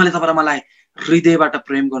 उहाँले तपाईहरु मलाई हृदयबाट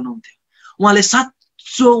प्रेम गर्नुहुन्थ्यो। उहाँले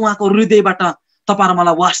साच्चो उहाँको हृदयबाट तपाईहरु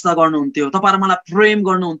मलाई वास्ता गर्नुहुन्थ्यो, तपाईहरु मलाई प्रेम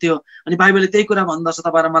गर्नुहुन्थ्यो। अनि बाइबलले त्यही कुरा भन्दछ,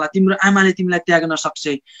 तपाईहरु मलाई तिम्रो आमाले तिमीलाई त्याग्न सक्छ,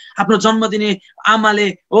 आफ्नो जन्म दिने आमाले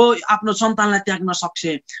हो आफ्नो सन्तानलाई त्याग्न सक्छ,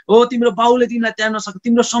 हो तिम्रो बाउले तिमीलाई त्याग्न सक्छ,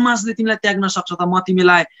 तिम्रो समाजले तिमीलाई त्याग्न सक्छ, त म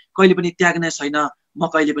तिमीलाई कहिले पनि त्याग्ने छैन, म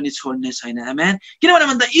कहिले पनि छोड्ने छैन। आमेन। किनभने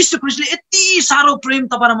भन्दा यीशु ख्रीष्टले यति सारो प्रेम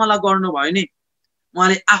तपाईहरु मलाई गर्नुभयो नि,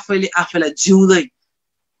 उहाँले आफैलाई जिउँदै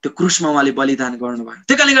त्यो क्रुसमा उहाँले बलिदान गर्नुभयो।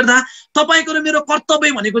 त्यही कारणले गर्दा तपाईको र मेरो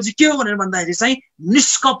कर्तव्य भनेको चाहिँ के हो भनेर भन्दाखेरि चाहिँ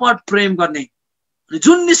निष्कपट प्रेम गर्ने।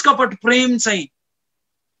 जुन निष्कपट प्रेम चाहिँ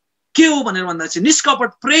के हो भनेर भन्दा चाहिँ निष्कपट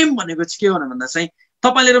प्रेम भनेको चाहिँ के हो भनेर भन्दा चाहिँ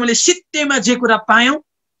तपाईले र मैले सित्तैमा जे कुरा पायौं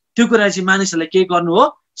त्यो कुरा चाहिँ मानिसहरूलाई के गर्नु हो,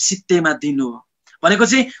 सित्तैमा दिनु हो। भनेको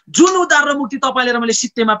चाहिँ जुन उद्धार र मुक्ति तपाईले र मैले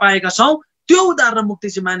सित्तैमा पाएका छौं त्यो उद्धार र मुक्ति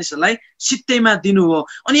चाहिँ मानिसहरूलाई सित्तैमा दिनु हो।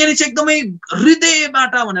 अनि यहाँ चाहिँ एकदमै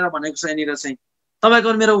हृदयबाट भनेर भनेको छ। यहाँनिर चाहिँ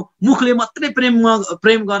तपाईको मेरो मुखले मात्रै प्रेम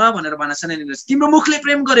गर भनेर भनेको छ। यहाँनिर तिम्रो मुखले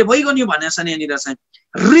प्रेम गरे भइगयो भनेको छ। यहाँनिर चाहिँ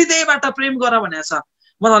हृदयबाट प्रेम गर भनेको छ।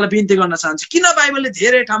 म तपाईलाई बिन्ती गर्न चाहन्छु, किन बाइबलले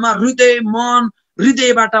धेरै ठाउँमा हृदय, मन,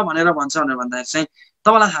 हृदयबाट भनेर भन्छ भनेर भन्दाखेरि चाहिँ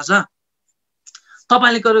तपाईलाई थाहा छ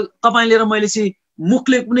तपाईले र मैले चाहिँ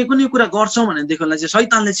मुखले कुनै कुरा गर्छौं भनेदेखिलाई चाहिँ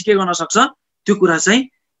शैतानले चाहिँ के गर्न सक्छ, त्यो कुरा चाहिँ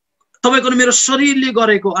तपाईको र मेरो शरीरले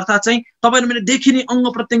गरेको अर्थात चाहिँ तपाईले मेरो देखिने अंग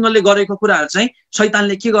प्रत्यंगले गरेको कुराहरु चाहिँ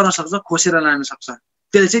शैतानले के गर्न सक्छ, खोसेर लान सक्छ,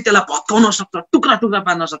 त्यसले चाहिँ त्यसलाई भत्काउन सक्छ, टुक्रा टुक्रा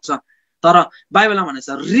पार्न सक्छ। तर बाइबलमा भनेको छ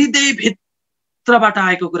हृदय भित्रबाट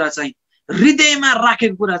आएको कुरा चाहिँ, हृदयमा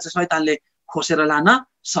राखेको कुरा चाहिँ शैतानले खोसेर लान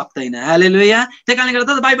सक्दैन। हालेलुया। त्यही कारणले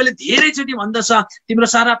गर्दा बाइबलले धेरैचोटि भन्दछ तिम्रो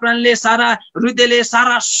सारा प्राणले, सारा हृदयले,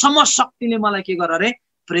 सारा समशक्तिले मलाई के गर रे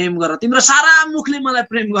प्रेम गर। तिम्रो सारा मुखले मलाई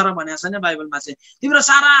प्रेम गर भनेको छैन बाइबलमा चाहिँ, तिम्रो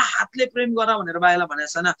सारा हातले प्रेम गर भनेर बाइबलमा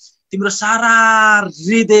भनेको छैन, तिम्रो सारा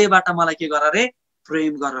हृदयबाट मलाई के गर रे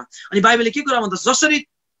प्रेम गर। अनि बाइबलले के कुरा भन्छ, जसरी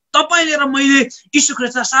तपाईले र मैले यीशु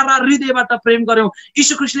ख्रीष्टलाई सारा हृदयबाट प्रेम गर्यौं,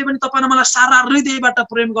 यीशु ख्रीष्टले पनि तपाईलाई मलाई सारा हृदयबाट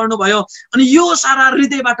प्रेम गर्नुभयो। अनि यो सारा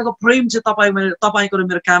हृदयबाटको प्रेम चाहिँ तपाईको र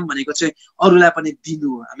मेरो काम भनेको चाहिँ अरूलाई पनि दिनु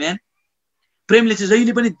हो। आमेन। प्रेमले चाहिँ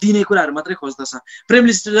जहिले पनि दिने कुराहरु मात्रै खोज्दछ।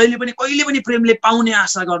 प्रेमले चाहिँ जहिले पनि कहिले पनि प्रेमले पाउने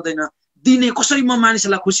आशा गर्दैन, दिने, कसरी म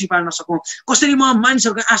मानिसहरूलाई खुसी पार्न सकौँ, कसरी म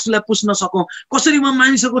मानिसहरूको आँसुलाई पुस्न सकौँ, कसरी म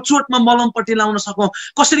मानिसहरूको चोटमा मलमपट्टि लाउन सकौँ,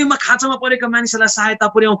 कसरी म खाँचामा परेका मानिसहरूलाई सहायता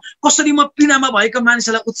पुर्याउँ, कसरी म पीडामा भएका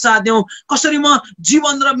मानिसहरूलाई उत्साह दिउँ, कसरी म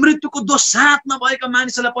जीवन र मृत्युको दोसाँधमा भएका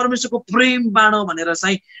मानिसहरूलाई परमेश्वरको प्रेम बाँडौँ भनेर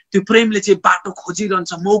चाहिँ त्यो प्रेमले चाहिँ बाटो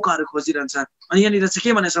खोजिरहन्छ, मौकाहरू खोजिरहन्छ। अनि यहाँनिर चाहिँ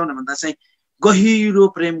के भनेछ भन्दा चाहिँ गहिरो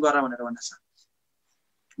प्रेम गर भनेर भनेछ।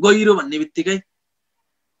 गहिरो भन्ने बित्तिकै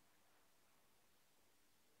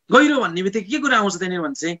के कुरा आउँछ त्यहाँनिर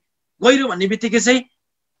भन्छ चाहिँ गहिरो भन्ने बित्तिकै चाहिँ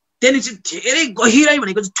त्यहाँनिर चाहिँ धेरै गहिराई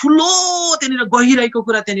भनेको चाहिँ ठुलो त्यहाँनिर गहिराईको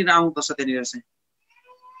कुरा त्यहाँनिर आउँदछ। त्यहाँनिर चाहिँ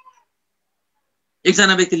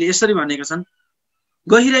एकजना व्यक्तिले यसरी भनेका छन्,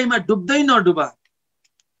 गहिराईमा डुब्दै नडुब।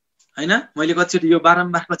 होइन, मैले कतिचोटि यो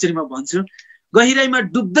बारम्बार कचेरी म भन्छु, गहिराईमा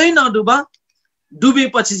डुब्दै नडुब,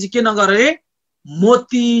 डुबेपछि चाहिँ के नगर रे,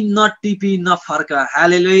 मोती नटिपी नफर्क।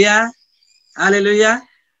 हालेलुया, हालेलुया,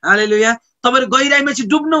 हालेलुया। तपाईहरु गहिराईमा चाहिँ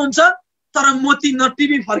डुब्नुहुन्छ तर मोती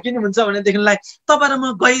नटिपी फर्किनुहुन्छ भनेदेखिलाई तपाईहरु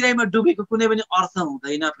म गहिराईमा डुबेको कुनै पनि अर्थ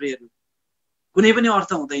हुँदैन प्रियहरू, कुनै पनि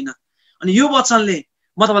अर्थ हुँदैन। अनि यो वचनले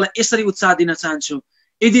म तपाईलाई यसरी उत्साह दिन चाहन्छु,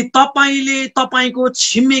 यदि तपाईले तपाईको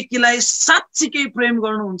छिमेकीलाई साच्चीकै प्रेम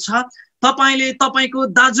गर्नुहुन्छ, तपाईले तपाईको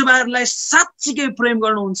दाजुभाइहरूलाई साच्चीकै प्रेम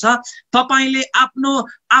गर्नुहुन्छ, तपाईले आफ्नो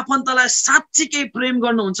आफन्तलाई साच्चीकै प्रेम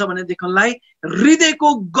गर्नुहुन्छ भनेदेखिलाई हृदयको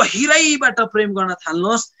गहिराईबाट प्रेम गर्न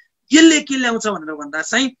थाल्नुहोस्। यसले के ल्याउँछ भनेर भन्दा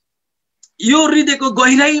चाहिँ यो हृदयको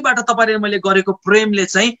गहिराईबाट तपाईले मैले गरेको प्रेमले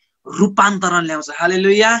चाहिँ रूपान्तरण ल्याउँछ।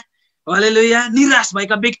 हालेलुया, हालेलुया। निराश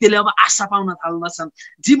भएका व्यक्तिले अब आशा पाउन थाल्दछन्,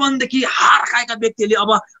 जीवनदेखि हार खाएका व्यक्तिले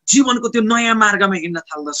अब जीवनको त्यो नयाँ मार्गमा हिँड्न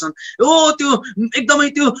थाल्दछन्। त्यो एकदमै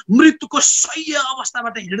त्यो मृत्युको सह्य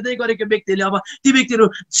अवस्थाबाट हिँड्दै गरेको व्यक्तिले अब ती व्यक्तिहरू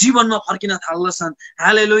जीवनमा फर्किन थाल्दछन्।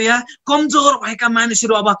 हालेलुया। कमजोर भएका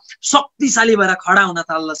मानिसहरू अब शक्तिशाली भएर खडा हुन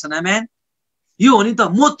थाल्दछन्। आमेन। यो हो नि त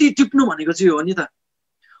मोती टिप्नु भनेको चाहिँ, हो नि त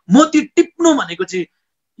मोती टिप्नु भनेको चाहिँ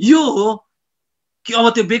यो हो कि अब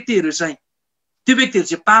त्यो व्यक्तिहरू चाहिँ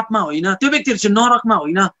पापमा होइन, त्यो व्यक्तिहरू चाहिँ नरकमा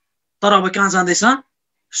होइन, तर अब कहाँ जाँदैछ,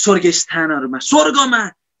 स्वर्गीय स्थानहरूमा, स्वर्गमा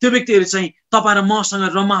त्यो व्यक्तिहरू चाहिँ तपाईँ र मसँग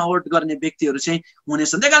रमावट गर्ने व्यक्तिहरू चाहिँ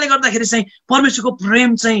हुनेछन्। त्यही कारणले गर्दाखेरि चाहिँ परमेश्वरको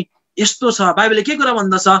प्रेम चाहिँ यस्तो छ। बाइबलले के कुरा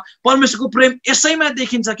भन्दछ, परमेश्वरको प्रेम यसैमा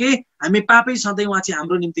देखिन्छ कि हामी पापै छँदै उहाँ चाहिँ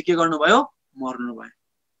हाम्रो निम्ति के गर्नुभयो, मर्नुभयो।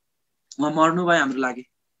 उहाँ मर्नुभयो हाम्रो लागि।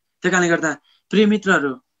 त्यही कारणले गर्दा प्रिय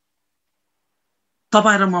मित्रहरू,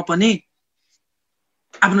 तपाईँ र म पनि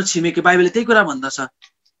आफ्नो छिमेकी, बाइबलले त्यही कुरा भन्दछ,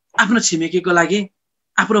 आफ्नो छिमेकीको लागि,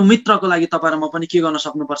 आफ्नो मित्रको लागि तपाईँ र म पनि के गर्न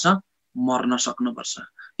सक्नुपर्छ, मर्न सक्नुपर्छ।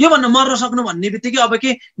 यो भन्नु मर्न सक्नु भन्ने बित्तिकै अब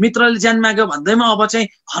के मित्रले ज्यान माग्यो भन्दैमा अब चाहिँ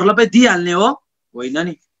हर्लपै दिइहाल्ने हो, होइन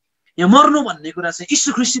नि। यहाँ मर्नु भन्ने कुरा चाहिँ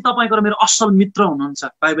यीशु ख्रीष्ट तपाईको र मेरो असल मित्र हुनुहुन्छ।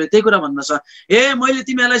 बाइबलले त्यही कुरा भन्दछ, मैले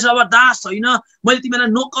तिमीहरूलाई चाहिँ अब दास होइन, मैले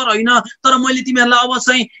तिमीहरूलाई नोकर होइन, तर मैले तिमीहरूलाई अब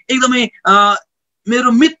चाहिँ एकदमै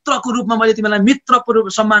मेरो मित्रको रूपमा मैले तिमीलाई मित्रको रूप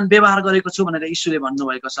सम्मान व्यवहार गरेको छु भनेर यीशुले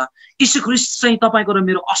भन्नुभएको छ। यीशु ख्रीष्ट चाहिँ तपाईको र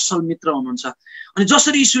मेरो असल मित्र हुनुहुन्छ। अनि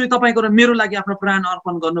जसरी यीशुले तपाईको र मेरो लागि आफ्नो प्राण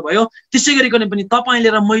अर्पण गर्नुभयो, त्यसै गरिकन पनि तपाईले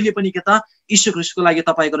र मैले पनि के त यीशु ख्रीष्टको लागि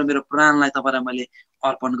तपाईको र मेरो प्राणलाई तपाईँ र मैले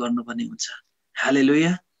अर्पण गर्नुपर्ने हुन्छ।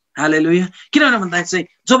 हालेलुया, हालेलुया। किनभने भन्दाखेरि चाहिँ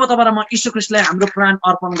जब तपाईँ र म यीशु ख्रीष्टलाई हाम्रो प्राण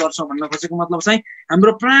अर्पण गर्छौँ भन्न खोजेको मतलब चाहिँ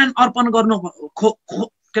हाम्रो प्राण अर्पण गर्नु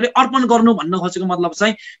अर्पण गर्नु भन्न खोजेको मतलब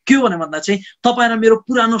चाहिँ के हो भने भन्दा चाहिँ तपाईँ र मेरो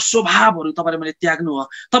पुरानो स्वभावहरू तपाईँ मैले त्याग्नु हो,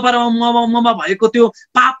 तपाईँ र ममा भएको त्यो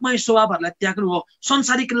पापमय स्वभावहरूलाई त्याग्नु हो,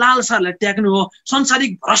 संसारिक लालसाहरूलाई त्याग्नु हो,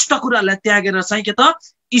 संसारिक भ्रष्ट कुराहरूलाई त्यागेर चाहिँ के त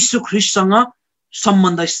यीशु ख्रीष्टसँग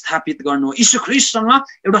सम्बन्ध स्थापित गर्नु हो, यीशु ख्रीष्टसँग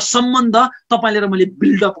एउटा सम्बन्ध तपाईँले र मैले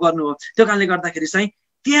बिल्डअप गर्नु हो। त्यो कारणले गर्दाखेरि चाहिँ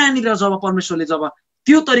त्यहाँनिर जब परमेश्वरले जब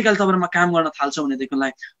त्यो तरिकाले तपाईँमा काम गर्न थाल्छ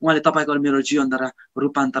भनेदेखिलाई उहाँले तपाईँको मेरो जीवनद्वारा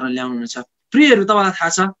रूपान्तरण ल्याउनुहुन्छ। प्रियहरू, तपाईँलाई थाहा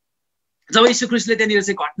छ जब यीशु ख्रीष्टले त्यहाँनिर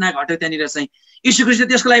चाहिँ घटना घट्यो, त्यहाँनिर चाहिँ यीशु ख्रीष्टले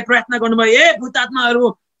त्यसको लागि प्रार्थना गर्नुभयो, भूतात्माहरू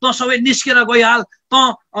त सबै निस्केर गइहाल, त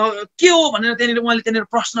के हो भनेर त्यहाँनिर उहाँले त्यहाँनिर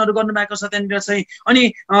प्रश्नहरू गर्नुभएको छ त्यहाँनिर चाहिँ। अनि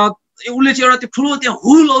उसले चाहिँ एउटा त्यो ठुलो त्यहाँ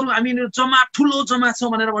हुलहरू हामीहरू ठुलो जम्मा छौँ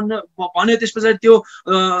भनेर भन्यो। त्यस पछाडि त्यो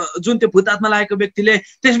जुन त्यो भूतात्मा लागेको व्यक्तिले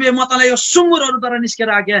त्यसपछि म तँलाई यो सुँगुरहरूद्वारा निस्केर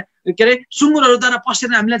आज्ञा के अरे सुँगुरहरूद्वारा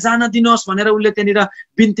पसेर हामीलाई जान दिनुहोस् भनेर उसले त्यहाँनिर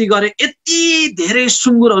बिन्ती गरे। यति धेरै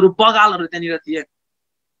सुँगुरहरू, बगालहरू त्यहाँनिर थिए।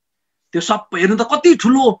 त्यो सबै हेर्नु त कति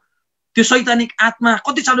ठुलो त्यो शैतानिक आत्मा,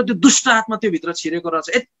 कति साह्रो त्यो दुष्ट आत्मा त्यो भित्र छिरेको रहेछ।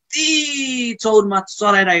 यति चौरमा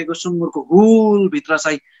चराइरहेको सुँगुरको हुलभित्र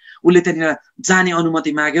चाहिँ उसले त्यहाँनिर जाने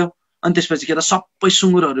अनुमति माग्यो। अनि त्यसपछि के त सबै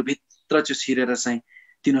सुँगुरहरू भित्र चाहिँ छिरेर चाहिँ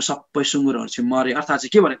तिनीहरू सबै सुँगुरहरू चाहिँ मरे। अर्थात् चाहिँ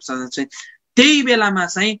के भनेको छ चाहिँ त्यही बेलामा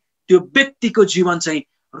चाहिँ त्यो व्यक्तिको जीवन चाहिँ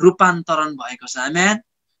रूपान्तरण भएको छ। आमेन,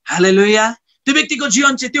 हालेलुया। त्यो व्यक्तिको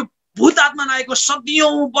जीवन चाहिँ त्यो भूत आत्मा लागेको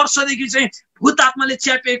सदियौं वर्षदेखि चाहिँ भूत आत्माले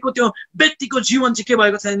च्यापेको त्यो व्यक्तिको जीवन चाहिँ के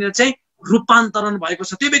भएको छ, चाहिँ रूपान्तरण भएको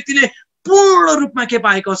छ। त्यो व्यक्तिले पूर्ण रूपमा के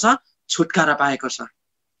पाएको छ? छुटकारा पाएको छ।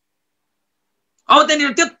 अब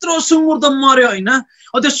त्यहाँनिर त्यत्रो सुँगुर त मर्यो होइन,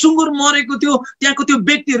 अब त्यो सुँगुर मरेको त्यो त्यहाँको त्यो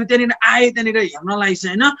व्यक्तिहरू त्यहाँनिर आए त्यहाँनिर हेर्नलाई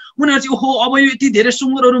चाहिँ होइन, उनीहरू चाहिँ ओहो अब यो यति धेरै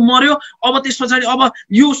सुँगुरहरू मर्यो, अब त्यस पछाडि अब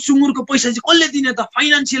यो सुँगुरको पैसा चाहिँ कसले दिने त?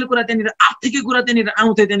 फाइनेन्सियल कुरा त्यहाँनिर, आर्थिक कुरा त्यहाँनिर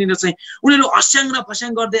आउँथे। त्यहाँनिर चाहिँ उनीहरू हस्याङ र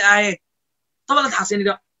फस्याङ गर्दै आए। तपाईँलाई थाहा छ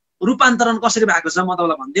यहाँनिर रूपान्तरण कसरी भएको छ? म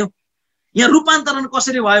तपाईँलाई भनिदिउँ। यहाँ रूपान्तरण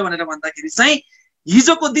कसरी भयो भनेर भन्दाखेरि चाहिँ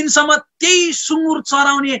हिजोको दिनसम्म त्यही सुँगुर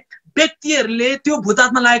चराउने व्यक्तिहरूले त्यो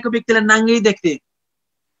भूतात्मा लागेको व्यक्तिलाई नाङ्गै देख्थे,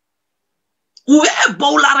 ऊ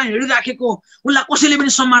बौलाएर हिँडिराखेको, उसलाई कसैले पनि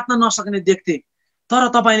समात्न नसक्ने देख्थे। तर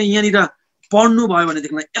तपाईँले यहाँनिर पढ्नुभयो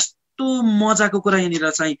भनेदेखिलाई यस्तो मजाको कुरा यहाँनिर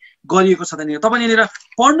चाहिँ गरिएको छ। त्यहाँनिर तपाईँ यहाँनिर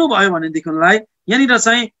पढ्नुभयो भनेदेखिलाई यहाँनिर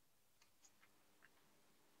चाहिँ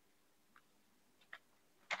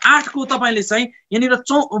 8 को तपाईँले चाहिँ यहाँनिर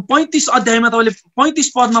 35 अध्यायमा तपाईँले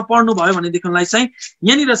 35 पदमा पढ्नुभयो भनेदेखिलाई चाहिँ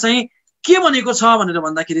यहाँनिर चाहिँ के भनेको छ भनेर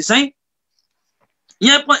भन्दाखेरि चाहिँ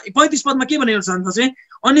यहाँ 35 पदमा के भनेको छ भने चाहिँ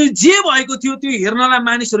अनि जे भएको थियो त्यो हेर्नलाई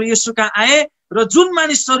मानिसहरू येशू कहाँ आए र जुन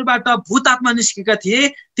मानिसहरूबाट भूतात्मा निस्केका थिए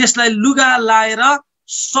त्यसलाई लुगा लाएर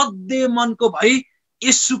सधैँ मनको भई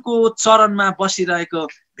येशूको चरणमा बसिरहेको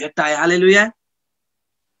भेट्टाए। हालेलुया।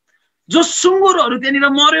 जो सुँगुरहरू त्यहाँनिर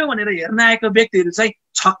मर्यो भनेर हेर्न आएको व्यक्तिहरू चाहिँ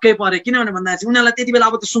छक्कै परे। किनभने भन्दाखेरि उनीहरूलाई त्यति बेला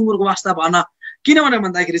अब त्यो सुँगुरको वास्ता भन। किनभने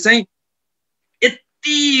भन्दाखेरि चाहिँ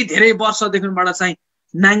यति धेरै वर्षदेखिबाट चाहिँ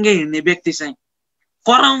नाङ्गे हिँड्ने व्यक्ति चाहिँ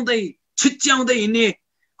कराउँदै छिच्याउँदै हिँड्ने,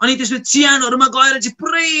 अनि त्यसपछि चिहानहरूमा गएर चाहिँ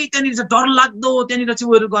पुरै त्यहाँनिर चाहिँ डर लाग्दो त्यहाँनिर चाहिँ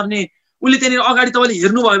उयोहरू गर्ने। उसले त्यहाँनिर अगाडि तपाईँले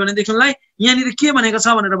हेर्नुभयो भनेदेखिलाई यहाँनिर के भनेको छ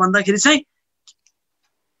भनेर भन्दाखेरि चाहिँ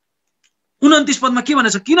 29 पदमा के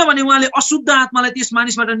भनेको छ? किनभने उहाँले अशुद्ध आत्मालाई त्यस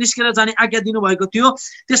मानिसबाट निस्केर जाने आज्ञा दिनुभएको थियो,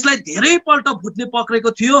 त्यसलाई धेरैपल्ट भूतले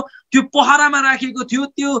पक्रेको थियो, त्यो पहरामा राखेको थियो,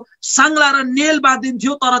 त्यो साङ्ला र नेल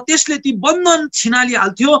बाँधिन्थ्यो, तर त्यसले ती बन्धन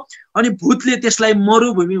छिनालिहाल्थ्यो अनि भूतले त्यसलाई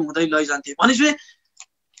मरुभूमि हुँदै लैजान्थ्यो। भनेपछि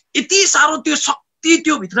यति साह्रो त्यो शक्ति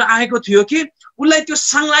त्यो भित्र आएको थियो कि उसलाई त्यो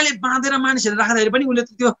साङ्लाले बाँधेर मानिसहरू राख्दाखेरि पनि उसले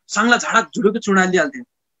त्यो साङ्ला झाडा झुडुको चुडालिहाल्थ्यो।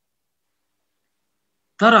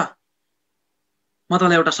 तर म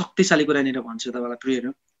तपाईँलाई एउटा शक्तिशाली कुरा यहाँनिर भन्छु तपाईँलाई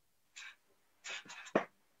प्रियहरू,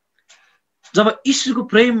 जब यीशुको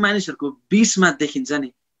प्रेम मानिसहरूको बीचमा देखिन्छ नि,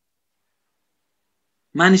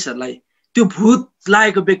 मानिसहरूलाई त्यो भूत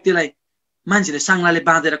लागेको व्यक्तिलाई मान्छेले साङ्लाले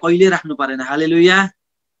बाँधेर कहिले राख्नु परेन। हालेलुया,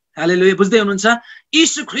 हालेलुया। बुझ्दै हुनुहुन्छ?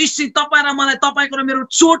 यीशु ख्रीष्ट तपाईँ र मलाई, तपाईँको र मेरो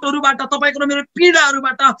चोटहरूबाट, तपाईँको र मेरो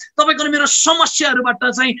पीडाहरूबाट, तपाईँको र मेरो समस्याहरूबाट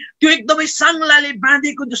चाहिँ त्यो एकदमै साङ्लाले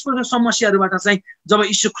बाँधेको जस्तो समस्याहरूबाट चाहिँ जब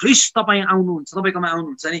यीशु ख्रीष्ट तपाईँ आउनुहुन्छ, तपाईँकोमा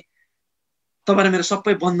आउनुहुन्छ नि, तपाईँ र मेरो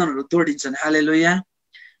सबै बन्धनहरू तोडिन्छन्। हालेलुया।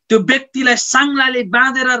 त्यो व्यक्तिलाई साङ्लाले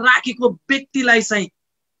बाँधेर राखेको व्यक्तिलाई चाहिँ,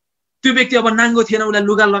 त्यो व्यक्ति अब नाङ्गो थिएन, उसलाई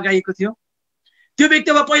लुगा लगाइएको थियो। त्यो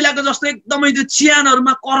व्यक्ति अब पहिलाको जस्तो एकदमै त्यो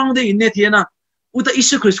चिहानहरूमा कराउँदै हिँड्ने थिएन। ऊ त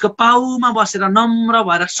यीशु ख्रीष्टको पाउमा बसेर नम्र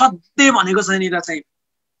भएर सधैँ भनेको छ यहाँनिर चाहिँ,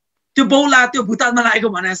 त्यो बौला त्यो भूतात्मा लागेको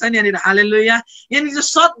भनेको छ नि यहाँनिर। हालेलुया। यहाँनिर चाहिँ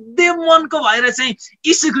सधैँ मनको भएर चाहिँ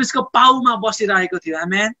यीशु ख्रीष्टको पाउमा बसिरहेको थियो।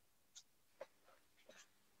 आमेन।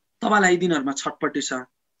 तपाईँलाई यी दिनहरूमा छटपटी छ,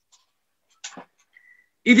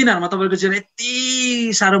 यी दिनहरूमा तपाईँको जीवन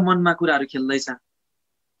यति साह्रो मनमा कुराहरू खेल्दैछ,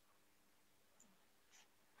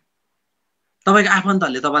 तपाईँको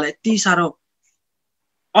आफन्तहरूले तपाईँलाई यति साह्रो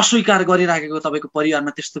अस्वीकार गरिराखेको तपाईँको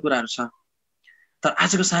परिवारमा त्यस्तो कुराहरू छ। तर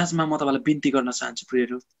आजको साँझमा म तपाईँलाई बिन्ती गर्न चाहन्छु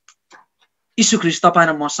प्रियहरू, यीशु ख्रीष्ट तपाईँ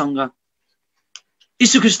र मसँग,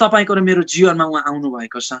 यीशु ख्रीष्ट तपाईँको र मेरो जीवनमा उहाँ आउनु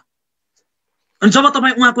भएको छ। अनि जब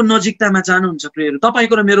तपाईँ उहाँको नजिकतामा जानुहुन्छ प्रियहरू,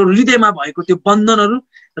 तपाईँको र मेरो हृदयमा भएको त्यो बन्धनहरू,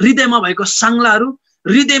 हृदयमा भएको साङ्लाहरू,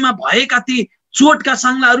 हृदयमा भएका ती चोटका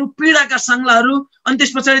साङ्लाहरू, पीडाका साङ्लाहरू, अनि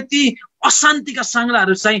त्यस पछाडि ती अशान्तिका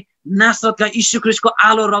साङ्लाहरू चाहिँ नासरतका यीशु ख्रीष्टको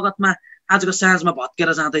आलो रगतमा आजको साँझमा भत्केर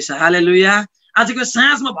जाँदैछ। हालेलुया। आजको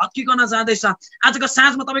साँझमा भत्किकन जाँदैछ। आजको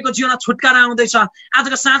साँझमा तपाईँको जीवनमा छुटकारा आउँदैछ।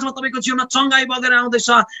 आजको साँझमा तपाईँको जीवनमा चङ्गाई बगेर आउँदैछ।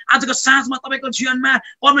 आजको साँझमा तपाईँको जीवनमा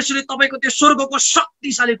परमेश्वरले तपाईँको त्यो स्वर्गको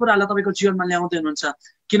शक्तिशाली कुराहरूलाई तपाईँको जीवनमा ल्याउँदै हुनुहुन्छ।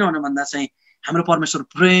 किनभने भन्दा चाहिँ हाम्रो परमेश्वर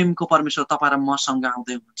प्रेमको परमेश्वर तपाईँ र मसँग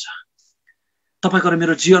आउँदै हुनुहुन्छ। तपाईँको र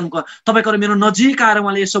मेरो जीवनको, तपाईँको र मेरो नजिक आएर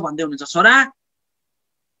उहाँले यसो भन्दै हुनुहुन्छ, छोरा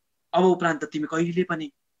अब उपरान्त तिमी कहिले पनि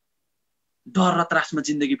डर र त्रासमा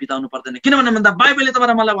जिन्दगी बिताउनु पर्दैन। किनभने भन्दा बाइबलले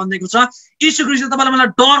तपाईँ मलाई भनिदिएको छ, यीशु ख्रीष्टले तपाईँलाई मलाई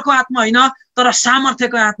डरको आत्मा होइन तर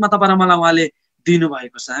सामर्थ्यको आत्मा तपाईँ मलाई उहाँले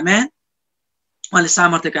दिनुभएको छ। आमेन। उहाँले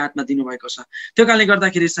सामर्थ्यको आत्मा दिनुभएको छ। त्यो कारणले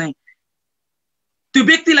गर्दाखेरि चाहिँ त्यो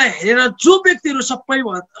व्यक्तिलाई हेरेर जो व्यक्तिहरू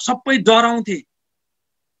सबै डराउँथे,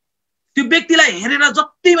 त्यो व्यक्तिलाई हेरेर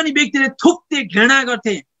जति पनि व्यक्तिले थुक्थे, घृणा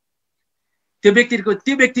गर्थे, त्यो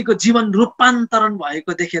व्यक्तिको जीवन रूपान्तरण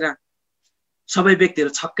भएको देखेर सबै व्यक्तिहरू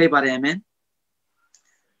छक्कै परे। आमेन।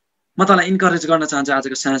 म म तपाईलाई इन्करेज गर्न चाहन्छु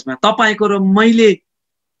आजको साँझमा तपाईको र मैले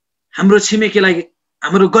हाम्रो छिमेकीलाई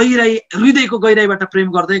हाम्रो गहिराई हृदयको गहिराईबाट प्रेम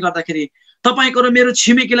गर्दै गर्दाखेरि तपाईको र मेरो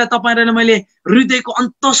छिमेकीलाई तपाईँ र मैले हृदयको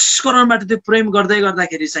अन्तस्करणबाट त्यो प्रेम गर्दै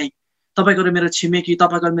गर्दाखेरि चाहिँ तपाईको र मेरो छिमेकी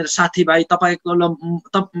तपाईको र मेरो साथीभाइ तपाईको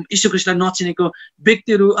यीशु ख्रीष्टलाई नचिनेको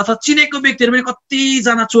व्यक्तिहरू अथवा चिनेको व्यक्तिहरू पनि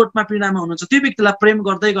कतिजना चोटमा पीडामा हुनुहुन्छ त्यो व्यक्तिलाई प्रेम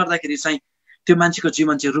गर्दै गर्दाखेरि चाहिँ त्यो मान्छेको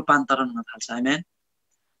जीवन चाहिँ रूपान्तरण हुन थाल्छ आमेन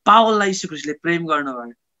पावललाई यीशु ख्रीष्टले प्रेम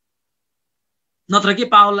गर्नुभयो नत्र कि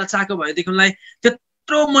पावललाई चाहेको भएदेखिलाई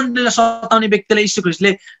त्यत्रो मण्डलीलाई सताउने व्यक्तिलाई यीशु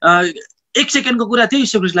ख्रीष्टले 1 सेकेन्डको कुरा थियो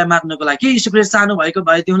यीशु ख्रीष्टलाई मार्नको लागि के यीशु ख्रीष्ट चाहनु भएको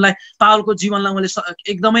भएदेखिलाई पावलको जीवनलाई मैले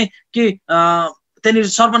एकदमै के त्यहाँनिर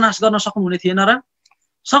सर्वनाश गर्न सक्नुहुने थिएन र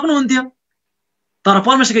सक्नुहुन्थ्यो तर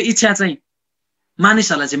परमेश्वरको इच्छा चाहिँ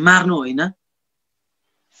मानिसहरूलाई चाहिँ मार्नु होइन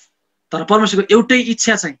तर परमेश्वरको एउटै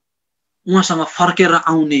इच्छा चाहिँ उहाँसँग फर्केर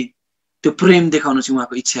आउने त्यो प्रेम देखाउनु चाहिँ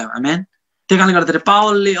उहाँको इच्छा हो आमेन त्यही कारणले गर्दाखेरि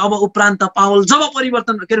पावलले अब उपरान्त पावल जब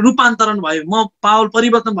परिवर्तन के अरे रूपान्तरण भयो म पावल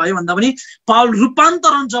परिवर्तन भयो भन्दा पनि पावल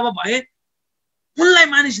रूपान्तरण जब भए उनलाई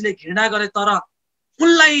मानिसले घृणा गरे तर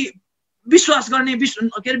उनलाई विश्वास गर्ने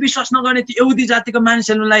के अरे विश्वास नगर्ने त्यो यहुदी जातिको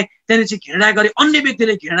मानिसहरूलाई त्यहाँनिर चाहिँ घृणा गरे अन्य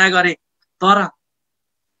व्यक्तिले घृणा गरे तर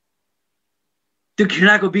त्यो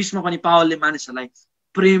घृणाको बीचमा पनि पावलले मानिसहरूलाई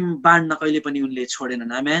प्रेम बाँड्न कहिले पनि उनले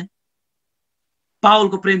छोडेनन् आमेन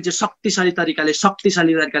पावलको प्रेम चाहिँ शक्तिशाली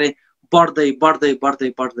तरिकाले बढ्दै बढ्दै बढ्दै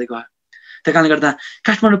बढ्दै गयो त्यही कारणले गर्दा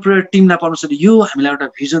काठमाडौँ प्रेयर टिमलाई परमेश्वरले यो हामीलाई एउटा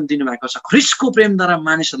भिजन दिनुभएको छ ख्रीष्टको प्रेमद्वारा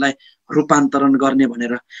मानिसहरूलाई रूपान्तरण गर्ने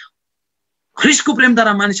भनेर ख्रीष्टको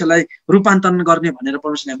प्रेमद्वारा मानिसहरूलाई रूपान्तरण गर्ने भनेर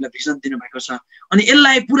परमेश्वरले हामीलाई भिजन दिनुभएको छ अनि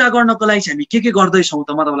यसलाई पुरा गर्नको लागि चाहिँ हामी के गर्दैछौँ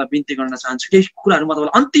त म तपाईँलाई बिन्ती गर्न चाहन्छु केही कुराहरू म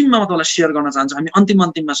तपाईँलाई अन्तिममा म तपाईँलाई सेयर गर्न चाहन्छु हामी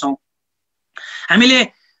अन्तिममा छौँ हामीले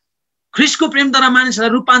ख्रीष्टको प्रेमद्वारा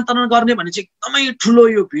मानिसहरूलाई रूपान्तरण गर्ने भने चाहिँ एकदमै ठुलो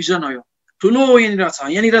यो भिजन हो यो ठुलो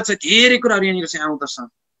यहाँनिर चाहिँ धेरै कुराहरू यहाँनिर चाहिँ आउँदछ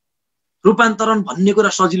रूपान्तरण भन्ने कुरा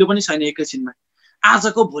सजिलो पनि छैन एकैछिनमा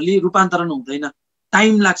आजको भोलि रूपान्तरण हुँदैन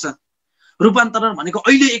टाइम लाग्छ रूपान्तरण भनेको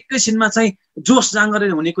अहिले एकैछिनमा चाहिँ जोस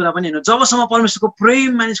जाँगरेर हुने कुरा पनि होइन जबसम्म परमेश्वरको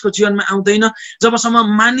प्रेम मानिसको जीवनमा आउँदैन जबसम्म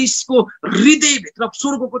मानिसको हृदयभित्र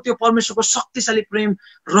स्वर्गको त्यो परमेश्वरको शक्तिशाली प्रेम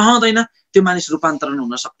रहँदैन त्यो मानिस रूपान्तरण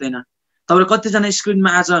हुन सक्दैन तपाईँ कतिजना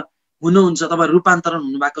स्क्रिनमा आज हुनुहुन्छ तपाईँ रूपान्तरण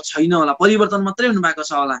हुनुभएको छैन होला परिवर्तन मात्रै हुनुभएको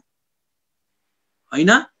छ होला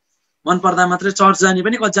होइन मन पर्दा मात्रै चर्च जाने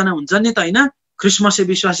पनि कतिजना हुन्छ नि त होइन क्रिसमसे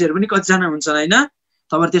विश्वासीहरू पनि कतिजना हुन्छन् होइन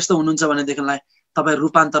तपाईँ त्यस्तो हुनुहुन्छ भनेदेखिलाई तपाईँ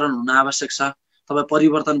रूपान्तरण हुन आवश्यक छ तपाईँ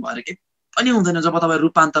परिवर्तन भएर केही पनि हुँदैन जब तपाईँ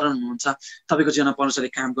रूपान्तरण हुनुहुन्छ तपाईँको जीवनमा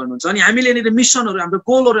परमेश्वरले काम गर्नुहुन्छ अनि हामीले यहाँनिर मिसनहरू हाम्रो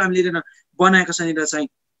गोलहरू हामीले यहाँनिर बनाएको छ यहाँनिर चाहिँ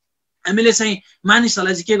हामीले चाहिँ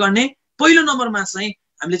मानिसहरूलाई चाहिँ के गर्ने पहिलो नम्बरमा चाहिँ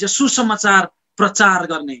हामीले चाहिँ सुसमाचार प्रचार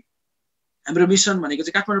गर्ने हाम्रो मिसन भनेको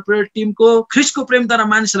चाहिँ काठमाडौँ प्रेयर टिमको ख्रीष्टको प्रेमद्वारा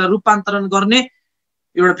मानिसहरूलाई रूपान्तरण गर्ने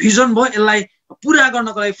एउटा भिजन भयो यसलाई पुरा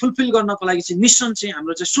गर्नको लागि फुलफिल गर्नको लागि चाहिँ मिसन चाहिँ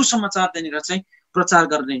हाम्रो चाहिँ सुसमाचार त्यहाँनिर चाहिँ प्रचार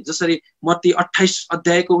गर्ने जसरी मत्ती 28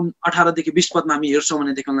 अध्यायको 18 देखि 20 पदमा हामी हेर्छौँ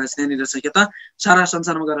भनेदेखिलाई त्यहाँनिर चाहिँ के त सारा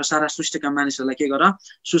संसारमा गएर सारा सृष्टिका मानिसहरूलाई के गर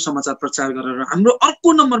सुसमाचार प्रचार गरेर हाम्रो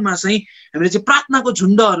अर्को नम्बरमा चाहिँ हामीले चाहिँ प्रार्थनाको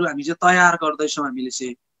झुण्डहरू हामी चाहिँ तयार गर्दैछौँ हामीले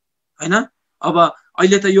चाहिँ होइन अब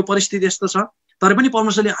अहिले त यो परिस्थिति यस्तो छ तर पनि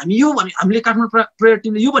परमेश्वरले हामीले काठमाडौँ प्रेयर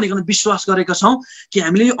टिमले यो भनेको विश्वास गरेका छौँ कि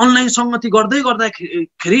हामीले यो अनलाइन संगति गर्दै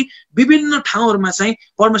गर्दाखेरि विभिन्न ठाउँहरूमा चाहिँ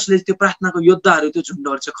परमेश्वरले त्यो प्रार्थनाको योद्धाहरू त्यो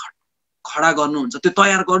झुण्डहरू चाहिँ खडा गर्नुहुन्छ त्यो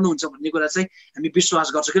तयार गर्नुहुन्छ भन्ने कुरा चाहिँ हामी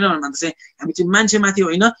विश्वास गर्छौँ किनभने भन्दा चाहिँ हामी चाहिँ मान्छेमाथि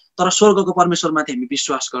होइन तर स्वर्गको परमेश्वरमाथि हामी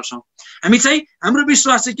विश्वास गर्छौँ हामी चाहिँ हाम्रो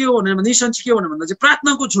विश्वास चाहिँ के हो भने मिसन चाहिँ के हो भन्दा चाहिँ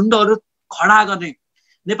प्रार्थनाको झुण्डहरू खडा गर्ने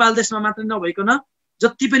नेपाल देशमा मात्रै नभइकन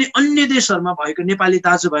जति पनि अन्य देशहरूमा भएको नेपाली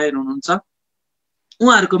दाजुभाइहरू हुनुहुन्छ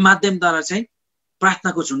उहाँहरूको माध्यमद्वारा चाहिँ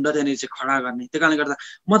प्रार्थनाको झुण्ड त्यहाँनिर चाहिँ खडा गर्ने त्यही कारणले गर्दा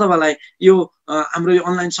म तपाईँलाई यो हाम्रो यो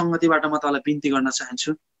अनलाइन सङ्गतिबाट म तपाईँलाई बिन्ती गर्न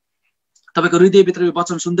चाहन्छु तपाईँको हृदयभित्र यो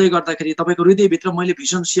वचन सुन्दै गर्दाखेरि तपाईँको हृदयभित्र मैले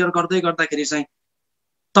भिजन सेयर गर्दै गर्दाखेरि चाहिँ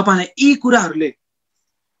तपाईँलाई यी कुराहरूले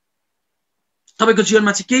तपाईँको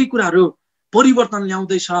जीवनमा चाहिँ केही कुराहरू परिवर्तन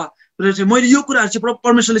ल्याउँदैछ मैले यो कुराहरू चाहिँ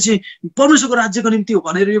परमेश्वरले चाहिँ परमेश्वरको राज्यको निम्ति हो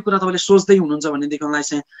भनेर यो कुरा तपाईँले सोच्दै हुनुहुन्छ भनेदेखिलाई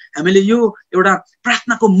चाहिँ हामीले यो एउटा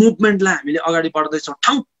प्रार्थनाको मुभमेन्टलाई हामीले अगाडि बढ्दैछौँ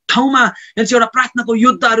ठाउँ ठाउँमा यहाँ चाहिँ एउटा प्रार्थनाको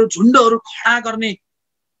योद्धाहरू झुण्डहरू खडा गर्ने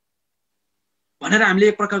भनेर हामीले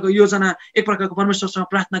एक प्रकारको योजना एक प्रकारको परमेश्वरसँग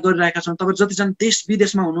प्रार्थना गरिरहेका छौँ तपाईँ जतिजना देश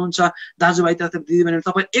विदेशमा हुनुहुन्छ दाजुभाइ तथा दिदीबहिनी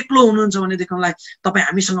तपाईँ एक्लो हुनुहुन्छ भनेदेखिलाई तपाईँ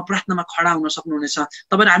हामीसँग प्रार्थनामा खडा हुन सक्नुहुनेछ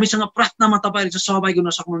तपाईँहरू हामीसँग प्रार्थनामा तपाईँहरू चाहिँ सहभागी हुन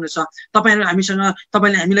सक्नुहुनेछ तपाईँहरू हामीसँग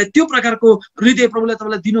तपाईँले हामीलाई त्यो प्रकारको हृदय प्रभुले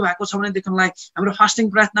तपाईँलाई दिनुभएको छ भनेदेखिलाई हाम्रो फास्टिङ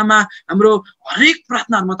प्रार्थनामा हाम्रो हरेक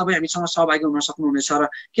प्रार्थनाहरूमा तपाईँ हामीसँग सहभागी हुन सक्नुहुनेछ र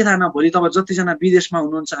के थाहा न भोलि तपाईँ जतिजना विदेशमा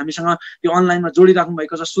हुनुहुन्छ हामीसँग यो अनलाइनमा जोडिराख्नु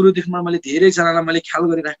भएको छ सुरुदेखि मैले धेरैजनालाई मैले ख्याल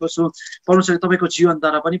गरिरहेको छु परमेश्वरले तपाईँको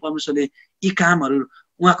जीवनद्वारा पनि परमेश्वरले यी कामहरू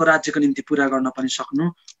उहाँको राज्यको निम्ति पूरा गर्न पनि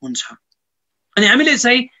सक्नुहुन्छ। अनि हामीले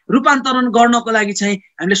चाहिँ रूपान्तरण गर्नको लागि चाहिँ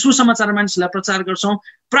हामीले सुसमाचार मानिसहरूलाई प्रचार गर्छौँ।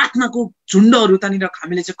 प्रार्थनाको झुन्डहरू त्यहाँनिर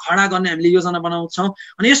हामीले चाहिँ खडा गर्ने हामीले योजना बनाउँछौँ।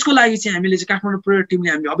 अनि यसको लागि चाहिँ हामीले चाहिँ काठमाडौँ प्रेयर टिमले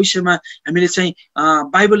हामीले भविष्यमा हामीले चाहिँ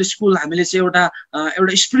बाइबल स्कुल हामीले चाहिँ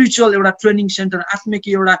एउटा स्पिरिचुअल एउटा ट्रेनिङ सेन्टर आत्मिक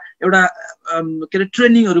एउटा के अरे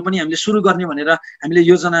ट्रेनिङहरू पनि हामीले सुरु गर्ने भनेर हामीले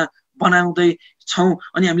योजना बनाउँदैछौँ।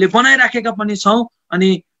 अनि हामीले बनाइराखेका पनि छौँ। अनि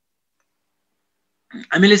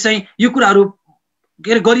हामीले चाहिँ यो कुराहरू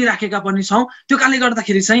गरिराखेका पनि छौँ। त्यो कारणले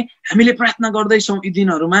गर्दाखेरि चाहिँ हामीले प्रार्थना गर्दैछौँ यी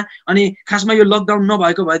दिनहरूमा। अनि खासमा यो लकडाउन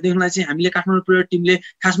नभएको भएदेखिलाई चाहिँ हामीले काठमाडौँ प्रेयर टिमले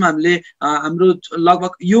खासमा हामीले हाम्रो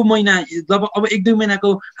लगभग यो महिना लगभग अब 1-2 महिनाको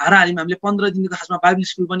हाराहारीमा हामीले 15 दिनको खासमा बाइबल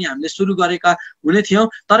स्कुल पनि हामीले सुरु गरेका हुने थियौँ।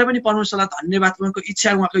 तरै पनि परमेश्वरलाई धन्यवाद, उहाँको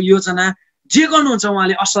इच्छा उहाँको योजना जे गर्नुहुन्छ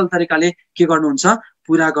उहाँले असल तरिकाले के गर्नुहुन्छ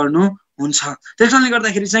पुरा गर्नुहुन्छ। त्यस कारणले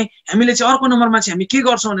गर्दाखेरि चाहिँ हामीले चाहिँ अर्को नम्बरमा चाहिँ हामी के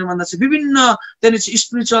गर्छौँ भने भन्दा चाहिँ विभिन्न त्यहाँनिर चाहिँ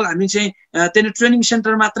स्पिरिचुअल हामी चाहिँ त्यहाँनिर ट्रेनिङ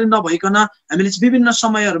सेन्टर मात्रै नभइकन हामीले चाहिँ विभिन्न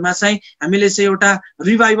समयहरूमा चाहिँ हामीले चाहिँ एउटा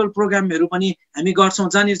रिभाइभल प्रोग्रामहरू पनि हामी गर्छौँ,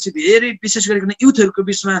 जहाँनिर चाहिँ धेरै विशेष गरिकन युथहरूको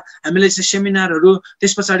बिचमा हामीले चाहिँ सेमिनारहरू,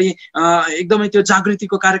 त्यस पछाडि एकदमै त्यो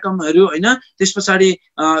जागृतिको कार्यक्रमहरू होइन, त्यस पछाडि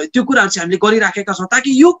त्यो कुराहरू चाहिँ हामीले गरिराखेका छौँ ताकि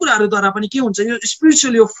यो कुराहरूद्वारा पनि के हुन्छ, यो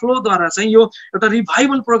स्पिरिचुअल यो फ्लोद्वारा चाहिँ यो एउटा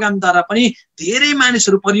रिभाइभल प्रोग्रामद्वारा पनि धेरै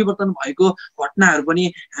मानिसहरू परिवर्तन भएको घटनाहरू पनि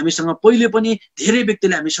हामीसँग पहिले पनि धेरै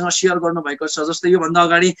व्यक्तिले हामीसँग सेयर गर्नुभएको छ। जस्तै योभन्दा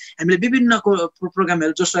अगाडि हामीले विभिन्न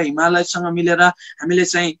प्रोग्रामहरू जस्तो हिमालयसँग मिलेर हामीले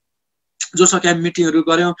चाहिँ जोसो क्याम्प मिटिङहरू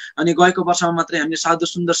गऱ्यौँ। अनि गएको वर्षमा मात्रै हामीले साधु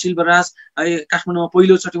सुन्दर सिल्वराज काठमाडौँमा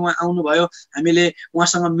पहिलोचोटि उहाँ आउनुभयो। हामीले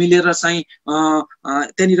उहाँसँग मिलेर चाहिँ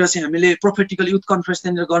त्यहाँनिर चाहिँ हामीले प्रोफेटिकल युथ कन्फरेन्स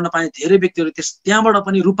त्यहाँनिर गर्न पाए धेरै व्यक्तिहरू त्यहाँबाट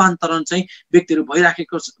पनि रूपान्तरण चाहिँ व्यक्तिहरू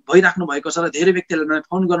भइराख्नु भएको छ। र धेरै व्यक्तिहरूले मलाई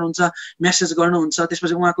फोन गर्नुहुन्छ, मेसेज गर्नुहुन्छ,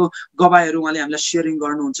 त्यसपछि उहाँको गवाईहरू उहाँले हामीलाई सेयरिङ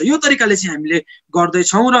गर्नुहुन्छ। यो तरिकाले चाहिँ हामीले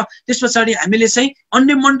गर्दैछौँ। र त्यस पछाडि हामीले चाहिँ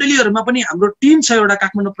अन्य मण्डलीहरूमा पनि हाम्रो टिम छ, एउटा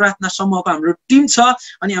काठमाडौँ प्रार्थना समूहको हाम्रो टिम छ,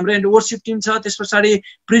 अनि हाम्रो वर्सिप टिम छ, त्यस पछाडि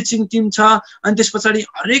प्रिचिङ टिम छ, अनि त्यस पछाडि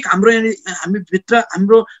हरेक हाम्रो हामीभित्र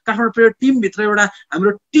हाम्रो काठमाडौँ प्रेयर टिमभित्र एउटा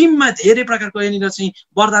हाम्रो टिममा धेरै प्रकारको यहाँनिर चाहिँ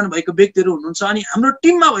वरदान भएको व्यक्तिहरू हुनुहुन्छ। अनि हाम्रो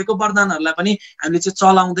टिममा भएको वरदानहरूलाई पनि हामीले चाहिँ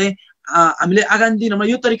चलाउँदै हामीले आगामी दिनमा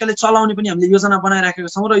यो तरिकाले चलाउने पनि हामीले योजना बनाइराखेका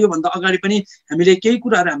छौँ। र योभन्दा अगाडि पनि हामीले केही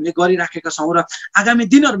कुराहरू हामीले गरिराखेका छौँ। र आगामी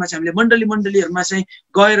दिनहरूमा चाहिँ हामीले मण्डलीहरूमा चाहिँ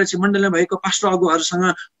गएर चाहिँ मण्डलीमा भएको पास्टर अगुवाहरूसँग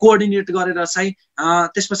कोअर्डिनेट गरेर चाहिँ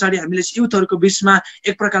त्यस पछाडि हामीले युथहरूको बिचमा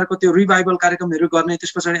एक प्रकारको त्यो रिभाइभल कार्यक्रमहरू गर्ने,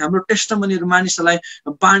 त्यस पछाडि हाम्रो टेस्टमनीहरू मानिसहरूलाई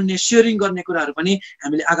बाँड्ने, सेयरिङ गर्ने कुराहरू पनि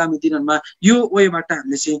हामीले आगामी दिनहरूमा यो वेबाट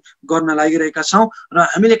हामीले चाहिँ गर्न लागिरहेका छौँ। र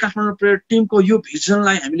हामीले काठमाडौँ प्रेयर टिमको यो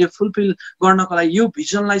भिजनलाई हामीले फुलफिल गर्नको लागि, यो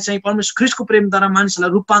भिजनलाई चाहिँ परमेश्वर ख्रीष्टको प्रेमद्वारा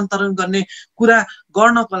मानिसहरूलाई रूपान्तरण गर्ने कुरा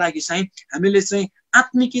गर्नको लागि चाहिँ हामीले चाहिँ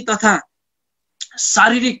आत्मिकी तथा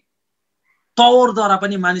शारीरिक तौरद्वारा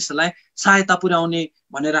पनि मानिसहरूलाई सहायता पुर्याउने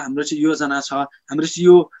भनेर हाम्रो चाहिँ योजना छ। हाम्रो चाहिँ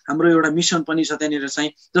यो हाम्रो एउटा मिसन पनि छ त्यहाँनिर चाहिँ।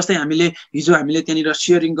 जस्तै हामीले हिजो हामीले त्यहाँनिर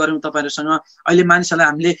सेयरिङ गऱ्यौँ तपाईँहरूसँग। अहिले मानिसहरूलाई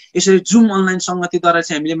हामीले यसरी जुम अनलाइन सङ्गतिद्वारा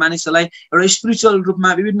चाहिँ हामीले मानिसहरूलाई एउटा स्पिरिचुअल रूपमा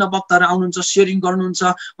विभिन्न वक्ताहरू आउनुहुन्छ, सेयरिङ गर्नुहुन्छ,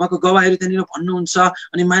 उहाँको गवाईहरू त्यहाँनिर भन्नुहुन्छ।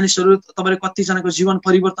 अनि मानिसहरू तपाईँले कतिजनाको जीवन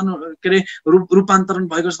परिवर्तन के अरे रूपान्तरण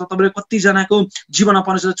भएको छ, तपाईँले कतिजनाको जीवनमा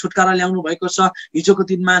परमेश्वरले छुटकारा ल्याउनु भएको छ। हिजोको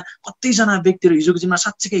दिनमा कतिजना व्यक्तिहरू हिजोको दिनमा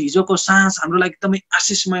साँच्चीकै हिजोको साँझ हाम्रो लागि एकदमै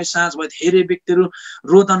आशिषमय साँझ भयो। धेरै व्यक्तिहरू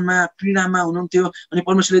रोदनमा पीडामा हुनुहुन्थ्यो, अनि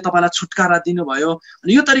परमेश्वरले तपाईँलाई छुटकारा दिनुभयो।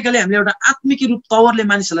 अनि यो तरिकाले हामीले एउटा आत्मिक रूप तवरले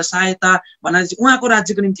मानिसहरूलाई सहायता भनेर चाहिँ उहाँको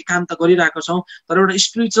राज्यको निम्ति काम त गरिरहेको छौँ। तर एउटा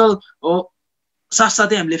स्पिरिचुअल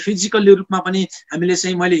साथसाथै हामीले फिजिकल्ली रूपमा पनि हामीले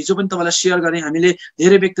चाहिँ मैले हिजो पनि तपाईँलाई सेयर गरेँ, हामीले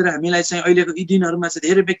धेरै व्यक्तिहरू हामीलाई चाहिँ अहिलेको यी दिनहरूमा चाहिँ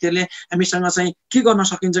धेरै व्यक्तिहरूले हामीसँग चाहिँ के गर्न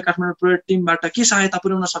सकिन्छ, काठमाडौँ प्रेयर टिमबाट के सहायता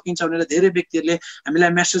पुर्याउन सकिन्छ भनेर धेरै व्यक्तिहरूले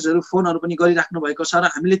हामीलाई मेसेजहरू फोनहरू पनि गरिराख्नु भएको छ।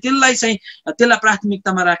 र हामीले त्यसलाई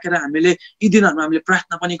प्राथमिकतामा राखेर हामीले यी दिनहरूमा हामीले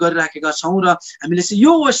प्रार्थना पनि गरिराखेका छौँ। र हामीले चाहिँ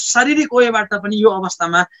यो शारीरिक वेबाट पनि यो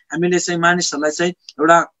अवस्थामा हामीले चाहिँ मानिसहरूलाई चाहिँ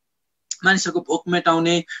एउटा मानिसहरूको भोक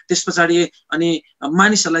मेटाउने, त्यस पछाडि अनि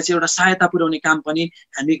मानिसहरूलाई चाहिँ एउटा सहायता पुर्याउने काम पनि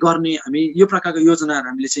हामी गर्ने, हामी यो प्रकारको योजनाहरू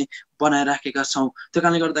हामीले चाहिँ बनाइराखेका छौँ। त्यो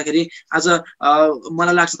कारणले गर्दाखेरि आज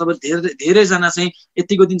मलाई लाग्छ तपाईँ धेरैजना चाहिँ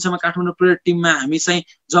यतिको दिनसम्म काठमाडौँ प्रेयर टिममा हामी चाहिँ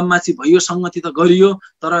जम्मा चाहिँ भयो, सङ्गति त गरियो,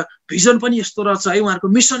 तर भिजन पनि यस्तो रहेछ है, उहाँहरूको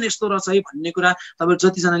मिसन यस्तो रहेछ है भन्ने कुरा तपाईँहरू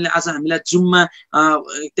जतिजनाले आज हामीलाई जुममा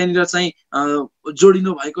त्यहाँनिर चाहिँ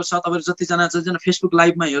जोडिनु भएको छ, तपाईँहरू जतिजना फेसबुक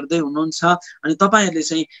लाइभमा हेर्दै हुनुहुन्छ, अनि तपाईँहरूले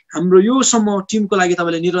चाहिँ हाम्रो यो समूह टिमको लागि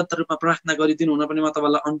तपाईँले निरन्तर रूपमा प्रार्थना गरिदिनु हुन पनि म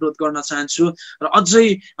तपाईँलाई अनुरोध गर्न चाहन्छु। र अझै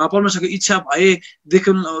परमेश्वरको इच्छा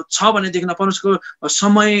छ भनेदेखि परमेश्वरको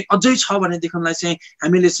समय अझै छ भनेदेखिलाई चाहिँ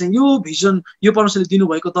हामीले चाहिँ यो भिजन, यो परमेश्वरले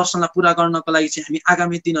दिनुभएको दर्शनलाई पुरा गर्नको लागि चाहिँ हामी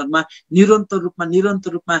आगामी दिनहरूमा निरन्तर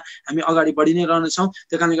रूपमा हामी अगाडि बढी नै रहनेछौँ।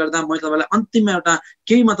 त्यो कारणले गर्दा मैले तपाईँलाई अन्तिममा एउटा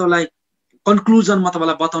केही म तपाईँलाई कन्क्लुजन म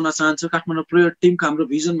तपाईँलाई बताउन चाहन्छु। काठमाडौँ प्रेयर टिमको हाम्रो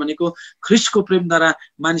भिजन भनेको ख्रिस्टको प्रेमद्वारा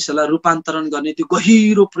मानिसहरूलाई रूपान्तरण गर्ने, त्यो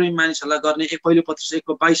गहिरो प्रेम मानिसहरूलाई गर्ने, पहिलो पत्रुस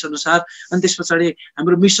 1:22 अनुसार। अनि त्यस पछाडि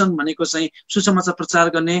हाम्रो मिसन भनेको चाहिँ सुसमाचार प्रचार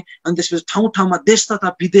गर्ने, अनि त्यसपछि ठाउँ ठाउँमा देश तथा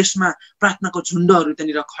विदेशमा प्रार्थनाको झुण्डहरू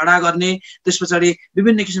त्यहाँनिर खडा गर्ने, त्यस पछाडि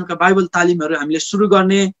विभिन्न किसिमका बाइबल तालिमहरू हामीले सुरु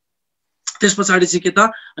गर्ने, त्यस पछाडि चाहिँ के त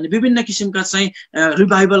अनि विभिन्न किसिमका चाहिँ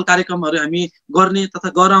रिभाइभल कार्यक्रमहरू हामी गर्ने तथा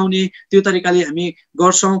गराउने त्यो तरिकाले हामी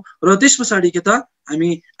गर्छौं। र त्यस पछाडि के त हामी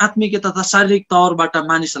आत्मिक तथा शारीरिक तौरबाट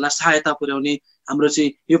मानिसहरूलाई सहायता पुर्याउने हाम्रो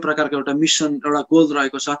चाहिँ यो प्रकारको एउटा मिसन, एउटा गोल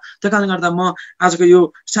रहेको छ। त्यही कारणले गर्दा म आजको यो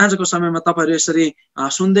साँझको समयमा तपाईँहरू यसरी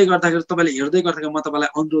सुन्दै गर्दाखेरि, तपाईँले हेर्दै गर्दाखेरि म तपाईँलाई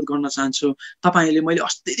अनुरोध गर्न चाहन्छु, तपाईँले मैले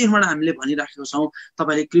अस्ति दिनबाट हामीले भनिराखेको छौँ,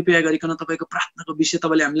 तपाईँले कृपया गरिकन तपाईँको प्रार्थनाको विषय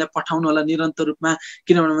तपाईँले हामीलाई पठाउनु होला निरन्तर रूपमा।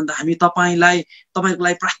 किनभने भन्दा हामी तपाईँको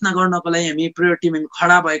लागि प्रार्थना गर्नको लागि हामी प्रेयर टिम हामी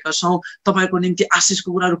खडा भएका छौँ। तपाईँको निम्ति आशिषको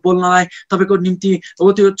कुराहरू बोल्नलाई, तपाईँको निम्ति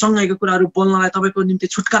त्यो चङ्गाइको कुराहरू बोल्नलाई, तपाईँको निम्ति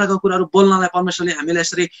छुटकाराको कुराहरू बोल्नलाई परमेश्वरले हामीलाई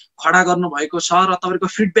यसरी खडा गर्नुभएको छ। र तपाईँको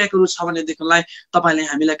फिडब्याकहरू छ भनेदेखिलाई तपाईँले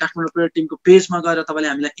हामीलाई काठमाडौँ प्रेयर टिमको पेजमा गएर तपाईँले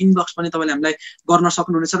हामीलाई इनबक्स पनि तपाईँले हामीलाई गर्न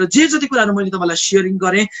सक्नुहुनेछ। र जे जति कुराहरू मैले तपाईँलाई सेयरिङ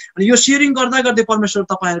गरेँ, अनि यो सेयरिङ गर्दा गर्दै परमेश्वर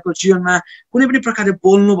तपाईँहरूको जीवनमा कुनै पनि प्रकारले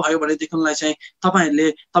बोल्नुभयो भनेदेखिलाई चाहिँ तपाईँहरूले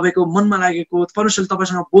तपाईँको मनमा लागेको परमेश्वरले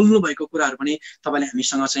तपाईँसँग बोल्नु भएको कुराहरू पनि तपाईँले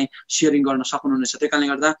हामीसँग चाहिँ सेयरिङ गर्न सक्नुहुनेछ। त्यही कारणले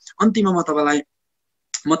गर्दा अन्तिममा म तपाईँलाई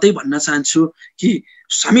म त्यही भन्न चाहन्छु कि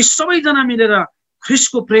हामी सबैजना मिलेर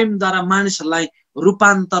ख्रिस्टको प्रेमद्वारा मानिसहरूलाई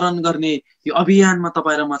रूपान्तरण गर्ने यो अभियानमा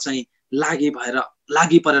तपाईँ र म चाहिँ लागि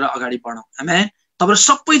परेर अगाडि बढौँ। आमेन। तपाईँ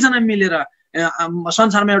सबैजना मिलेर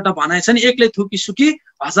संसारमा एउटा भनाइ छ नि, एकले थुकी सुकी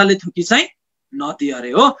हजारले थुकी चाहिँ नदी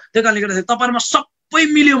अरे हो। त्यही कारणले गर्दाखेरि तपाईँहरूमा सबै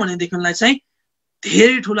मिल्यो भनेदेखिलाई चाहिँ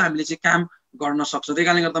धेरै ठुलो हामीले चाहिँ काम गर्न सक्छौँ। त्यही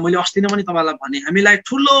कारणले गर्दा मैले अस्ति नै पनि तपाईँलाई भने, हामीलाई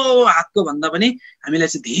ठुलो हातको भन्दा पनि हामीलाई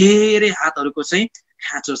चाहिँ धेरै हातहरूको चाहिँ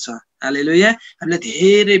खाँचो छ। हालेलुया। हामीलाई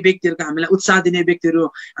धेरै व्यक्तिहरूको, हामीलाई उत्साह दिने व्यक्तिहरू,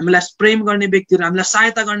 हामीलाई प्रेम गर्ने व्यक्तिहरू, हामीलाई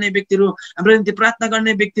सहायता गर्ने व्यक्तिहरू, हाम्रो निम्ति प्रार्थना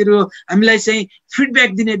गर्ने व्यक्तिहरू, हामीलाई चाहिँ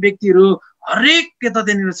फिडब्याक दिने व्यक्तिहरू, हरेक के त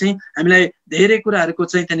त्यहाँनिर चाहिँ हामीलाई धेरै कुराहरूको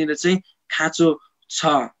चाहिँ त्यहाँनिर चाहिँ खाँचो छ।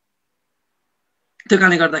 त्यो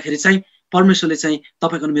कारणले गर्दाखेरि चाहिँ परमेश्वरले चाहिँ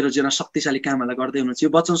तपाईँको मेरो जीवनमा शक्तिशाली कामहरूलाई गर्दै हुनुहुन्छ। यो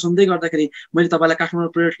वचन सुन्दै गर्दाखेरि मैले तपाईँलाई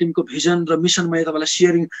काठमाडौँ प्रेयर टिमको भिजन र मिसन मैले तपाईँलाई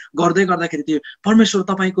सेयरिङ गर्दै गर्दाखेरि त्यो परमेश्वर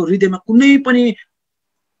तपाईँको हृदयमा कुनै पनि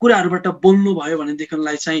कुराहरूबाट बोल्नु भयो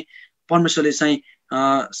भनेदेखिलाई चाहिँ परमेश्वरले चाहिँ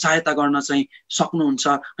सहायता गर्न चाहिँ सक्नुहुन्छ।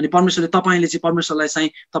 अनि परमेश्वरले तपाईँले चाहिँ परमेश्वरलाई चाहिँ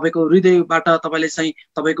तपाईँको हृदयबाट तपाईँले चाहिँ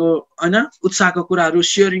तपाईँको होइन उत्साहको कुराहरू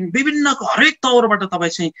सेयरिङ विभिन्न हरेक तौरबाट तपाईँ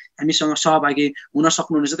चाहिँ हामीसँग सहभागी हुन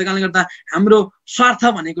सक्नुहुनेछ। त्यही कारणले गर्दा हाम्रो स्वार्थ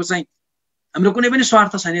भनेको चाहिँ हाम्रो कुनै पनि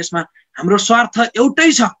स्वार्थ छैन यसमा। हाम्रो स्वार्थ एउटै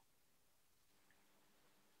छ,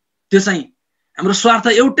 त्यो चाहिँ हाम्रो स्वार्थ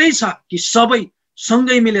एउटै छ कि सबै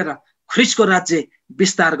सँगै मिलेर ख्रिस्टको राज्य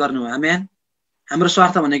विस्तार गर्नु। आमेन। हाम्रो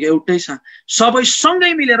स्वार्थ भनेको एउटै छ, सबै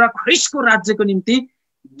सँगै मिलेर ख्रिस्टको राज्यको निम्ति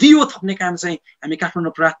दियो थप्ने काम चाहिँ हामी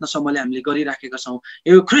काठमाडौँ प्रार्थना समूहले हामीले गरिराखेका छौँ।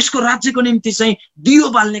 यो ख्रिस्टको राज्यको निम्ति चाहिँ दियो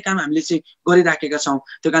बाल्ने काम हामीले चाहिँ गरिराखेका छौँ।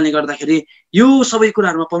 त्यो कारणले गर्दाखेरि यो सबै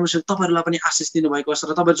कुराहरूमा परमेश्वरले तपाईँहरूलाई पनि आशिष दिनुभएको छ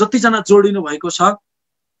र तपाईँ जतिजना जोडिनु भएको छ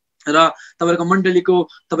र तपाईँहरूको मण्डलीको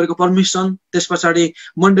तपाईँको पर्मिसन, त्यस पछाडि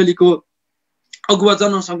मण्डलीको अगुवा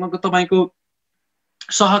जनसँगको तपाईँको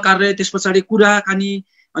सहकार्य, त्यस पछाडि कुराकानी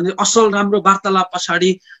अनि असल राम्रो वार्तालाप पछाडि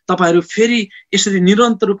तपाईँहरू फेरि यसरी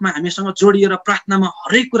निरन्तर रूपमा हामीसँग जोडिएर प्रार्थनामा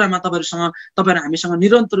हरेक कुरामा तपाईँहरू हामीसँग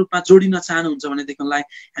निरन्तर रूपमा जोडिन चाहनुहुन्छ भनेदेखिलाई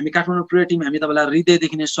हामी काठमाडौँ प्रेयर टिम हामी तपाईँलाई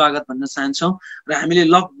हृदयदेखि नै स्वागत भन्न चाहन्छौँ। र हामीले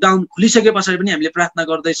लकडाउन खुलिसके पछाडि पनि हामीले प्रार्थना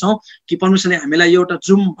गर्दैछौँ कि परमेश्वरले हामीलाई एउटा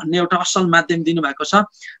जुम भन्ने एउटा असल माध्यम दिनुभएको छ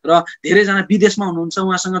र धेरैजना विदेशमा हुनुहुन्छ,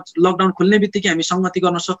 उहाँसँग लकडाउन खुल्ने बित्तिकै हामी सङ्गति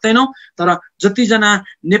गर्न सक्दैनौँ। तर जतिजना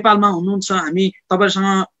नेपालमा हुनुहुन्छ, हामी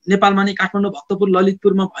तपाईँहरूसँग नेपालमा नै काठमाडौँ, भक्तपुर,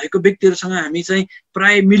 ललितपुरमा भएको व्यक्तिहरूसँग हामी चाहिँ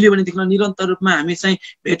प्राय मिल्यो भनेदेखि निरन्तर रूपमा हामी चाहिँ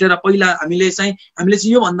भेटेर पहिला हामीले चाहिँ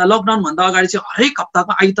योभन्दा लकडाउन भन्दा अगाडि चाहिँ हरेक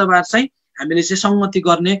हप्ताको आइतबार चाहिँ हामीले चाहिँ सङ्गति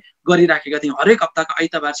गरिराखेका थियौँ। हरेक हप्ताको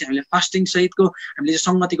आइतबार चाहिँ हामीले फास्टिङ सहितको हामीले चाहिँ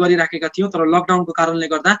सङ्गति गरिराखेका थियौँ। तर लकडाउनको कारणले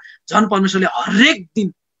गर्दा झन् परमेश्वरले हरेक दिन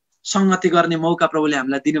सङ्गति गर्ने मौका प्रभुले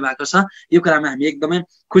हामीलाई दिनुभएको छ। यो कुरामा हामी एकदमै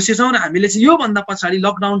खुसी छौँ। र हामीले चाहिँ योभन्दा पछाडि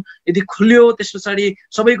लकडाउन यदि खुल्यो, त्यस पछाडि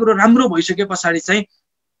सबै कुरो राम्रो भइसके पछाडि चाहिँ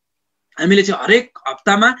हामीले चाहिँ हरेक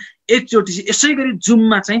हप्तामा एकचोटि चाहिँ यसै गरी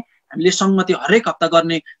जुममा चाहिँ हामीले सङ्गति हरेक हप्ता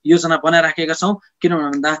गर्ने योजना बनाइराखेका छौँ। किनभने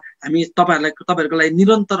भन्दा हामी तपाईँहरूको लागि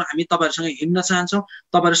निरन्तर हामी तपाईँहरूसँग हिँड्न चाहन्छौँ,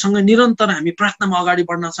 तपाईँहरूसँग निरन्तर हामी प्रार्थनामा अगाडि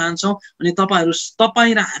बढ्न चाहन्छौँ। अनि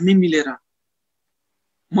तपाईँ र हामी मिलेर,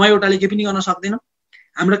 म एउटाले के पनि गर्न सक्दैनौँ,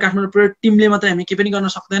 हाम्रो काठमाडौँ प्रेयर टिमले मात्रै हामी के पनि गर्न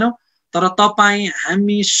सक्दैनौँ, तर तपाईँ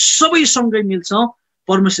हामी सबै सँगै मिल्छौँ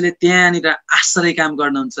परमेश्वरले त्यहाँनिर आश्चर्य काम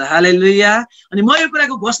गर्नुहुन्छ। हालेलुया। अनि म यो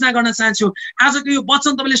कुराको घोषणा गर्न चाहन्छु, आजको यो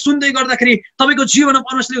वचन तपाईँले सुन्दै गर्दाखेरि तपाईँको जीवनमा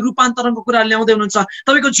परमेश्वरले रूपान्तरणको कुराहरू ल्याउँदै हुनुहुन्छ,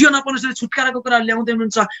 तपाईँको जीवनमा परमेश्वरले छुटकाराको कुराहरू ल्याउँदै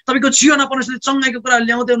हुनुहुन्छ, तपाईँको जीवनमा परमेश्वरले चङ्गाइको कुराहरू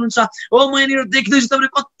ल्याउँदै हुनुहुन्छ। हो म यहाँनिर देख्दैछु तपाईँले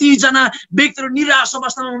कतिजना व्यक्तिहरू निराश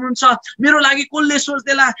अवस्थामा हुनुहुन्छ, मेरो लागि कसले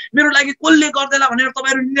सोच्देला, मेरो लागि कसले गर्देला भनेर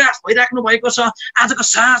तपाईँहरू निराश भइराख्नु भएको छ। आजको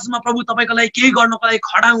साँझमा प्रभु तपाईँको लागि केही गर्नको लागि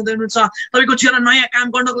खडा हुँदै हुनुहुन्छ, तपाईँको जीवनमा नयाँ काम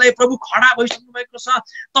गर्नको लागि प्रभु खडा भइसक्नु भएको छ।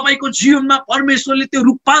 तपाईँको जीवनमा परमेश्वरले त्यो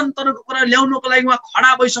रूपान्तरणको कुरा ल्याउनको लागि उहाँ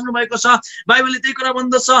खडा भइसक्नु भएको छ। बाइबलले त्यही कुरा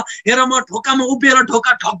भन्दछ, हेर म ढोकामा उभिएर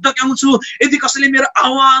ढोका ढकढक्याउँछु, यदि कसैले मेरो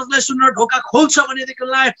आवाजलाई सुनेर ढोका खोल्छ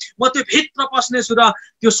भनेदेखिलाई म त्यो भित्र पस्नेछु र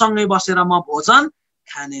त्यो सँगै बसेर म भोजन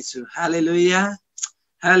खानेछु। हालेलुया,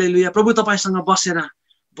 हालेलुया। प्रभु तपाईँसँग बसेर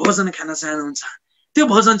भोजन खान चाहनुहुन्छ। त्यो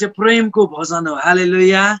भोजन चाहिँ प्रेमको भोजन हो।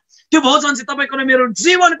 हालेलुया। त्यो भोजन चाहिँ तपाईँको र मेरो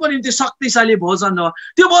जीवनको निम्ति शक्तिशाली भोजन हो।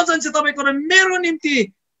 त्यो भोजन चाहिँ तपाईँको र मेरो निम्ति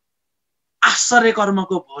आश्चर्य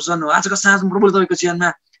कर्मको भोजन हो। आजको साँझमा प्रभु तपाईँको जीवनमा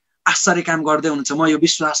आश्चर्य काम गर्दै हुनुहुन्छ, म यो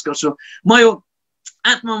विश्वास गर्छु। म यो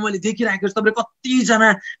आत्मा मैले देखिरहेको छु। तपाईँले कतिजना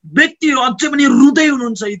व्यक्तिहरू अझै पनि रुँदै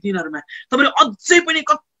हुनुहुन्छ यी दिनहरूमा। तपाईँले अझै पनि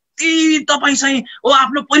तपाईँ चाहिँ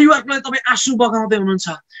आफ्नो परिवारको लागि तपाईँ आँसु बगाउँदै हुनुहुन्छ।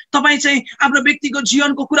 तपाईँ चाहिँ आफ्नो व्यक्तिको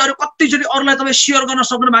जीवनको कुराहरू कतिचोटि अरूलाई तपाईँ सेयर गर्न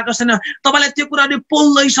सक्नु भएको छैन। तपाईँलाई त्यो कुराले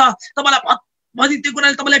पोल्दैछ, तपाईँलाई भत्भरि त्यो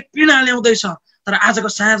कुराले तपाईँलाई पीडा ल्याउँदैछ। तर आजको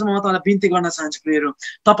साँझमा म तपाईँलाई बिन्ती गर्न चाहन्छु प्रियहरू,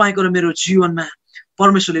 तपाईँको र मेरो जीवनमा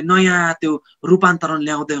परमेश्वरले नयाँ त्यो रूपान्तरण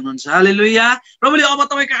ल्याउँदै हुनुहुन्छ। हालेलुया। प्रभुले अब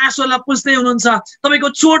तपाईँको आँसुहरूलाई पुस्दै हुनुहुन्छ, तपाईँको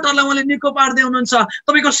चोटहरूलाई उहाँले निको पार्दै हुनुहुन्छ,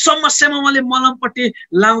 तपाईँको समस्यामा उहाँले मलमपट्टि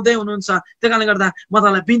लाउँदै हुनुहुन्छ। त्यही कारणले गर्दा म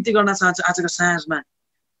तपाईँलाई बिन्ती गर्न चाहन्छु, आजको साँझमा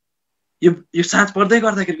यो साँझ पर्दै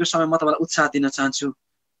गर्दाखेरिको समय म तपाईँलाई उत्साह दिन चाहन्छु।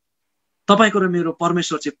 तपाईँको र मेरो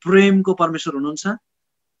परमेश्वर चाहिँ प्रेमको परमेश्वर हुनुहुन्छ।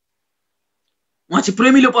 उहाँ चाहिँ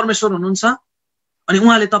प्रेमिलो परमेश्वर हुनुहुन्छ अनि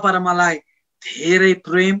उहाँले तपाईँ र मलाई धेरै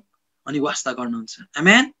प्रेम अनि वास्ता गर्नुहुन्छ।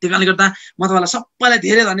 आमेन। त्यही कारणले गर्दा म तपाईँलाई सबैलाई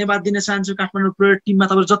धेरै धन्यवाद दिन चाहन्छु। काठमाडौँ प्रेयर टिममा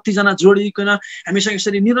तपाईँहरू जतिजना जोडिकन हामीसँग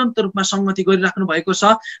यसरी निरन्तर रूपमा सङ्गति गरिराख्नु भएको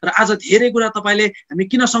छ र आज धेरै कुरा तपाईँले हामी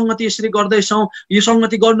किन सङ्गति यसरी गर्दैछौँ, यो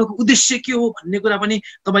सङ्गति गर्नुको उद्देश्य के हो भन्ने कुरा पनि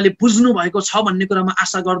तपाईँले बुझ्नु भएको छ भन्ने कुरा म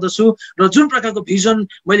आशा गर्दछु। र जुन प्रकारको भिजन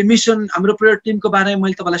मैले मिसन हाम्रो प्रेयर टिमको बारेमा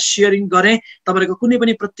मैले तपाईँलाई सेयरिङ गरेँ, तपाईँहरूको कुनै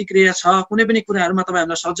पनि प्रतिक्रिया छ, कुनै पनि कुराहरूमा तपाईँ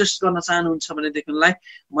हामीलाई सजेस्ट गर्न चाहनुहुन्छ भनेदेखिलाई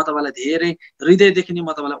म तपाईँलाई धेरै हृदयदेखि नै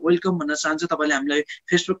म तपाईँलाई वेलकम भन्न चाहन्छु। तपाईँले हामीलाई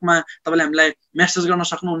फेसबुकमा तपाईँले हामीलाई मेसेज गर्न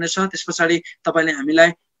सक्नुहुनेछ। त्यस पछाडि तपाईँले हामीलाई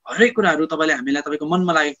हरेक कुराहरू तपाईँले हामीलाई तपाईँको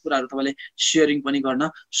मनमा लागेको कुराहरू तपाईँले सेयरिङ पनि गर्न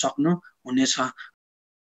सक्नुहुनेछ।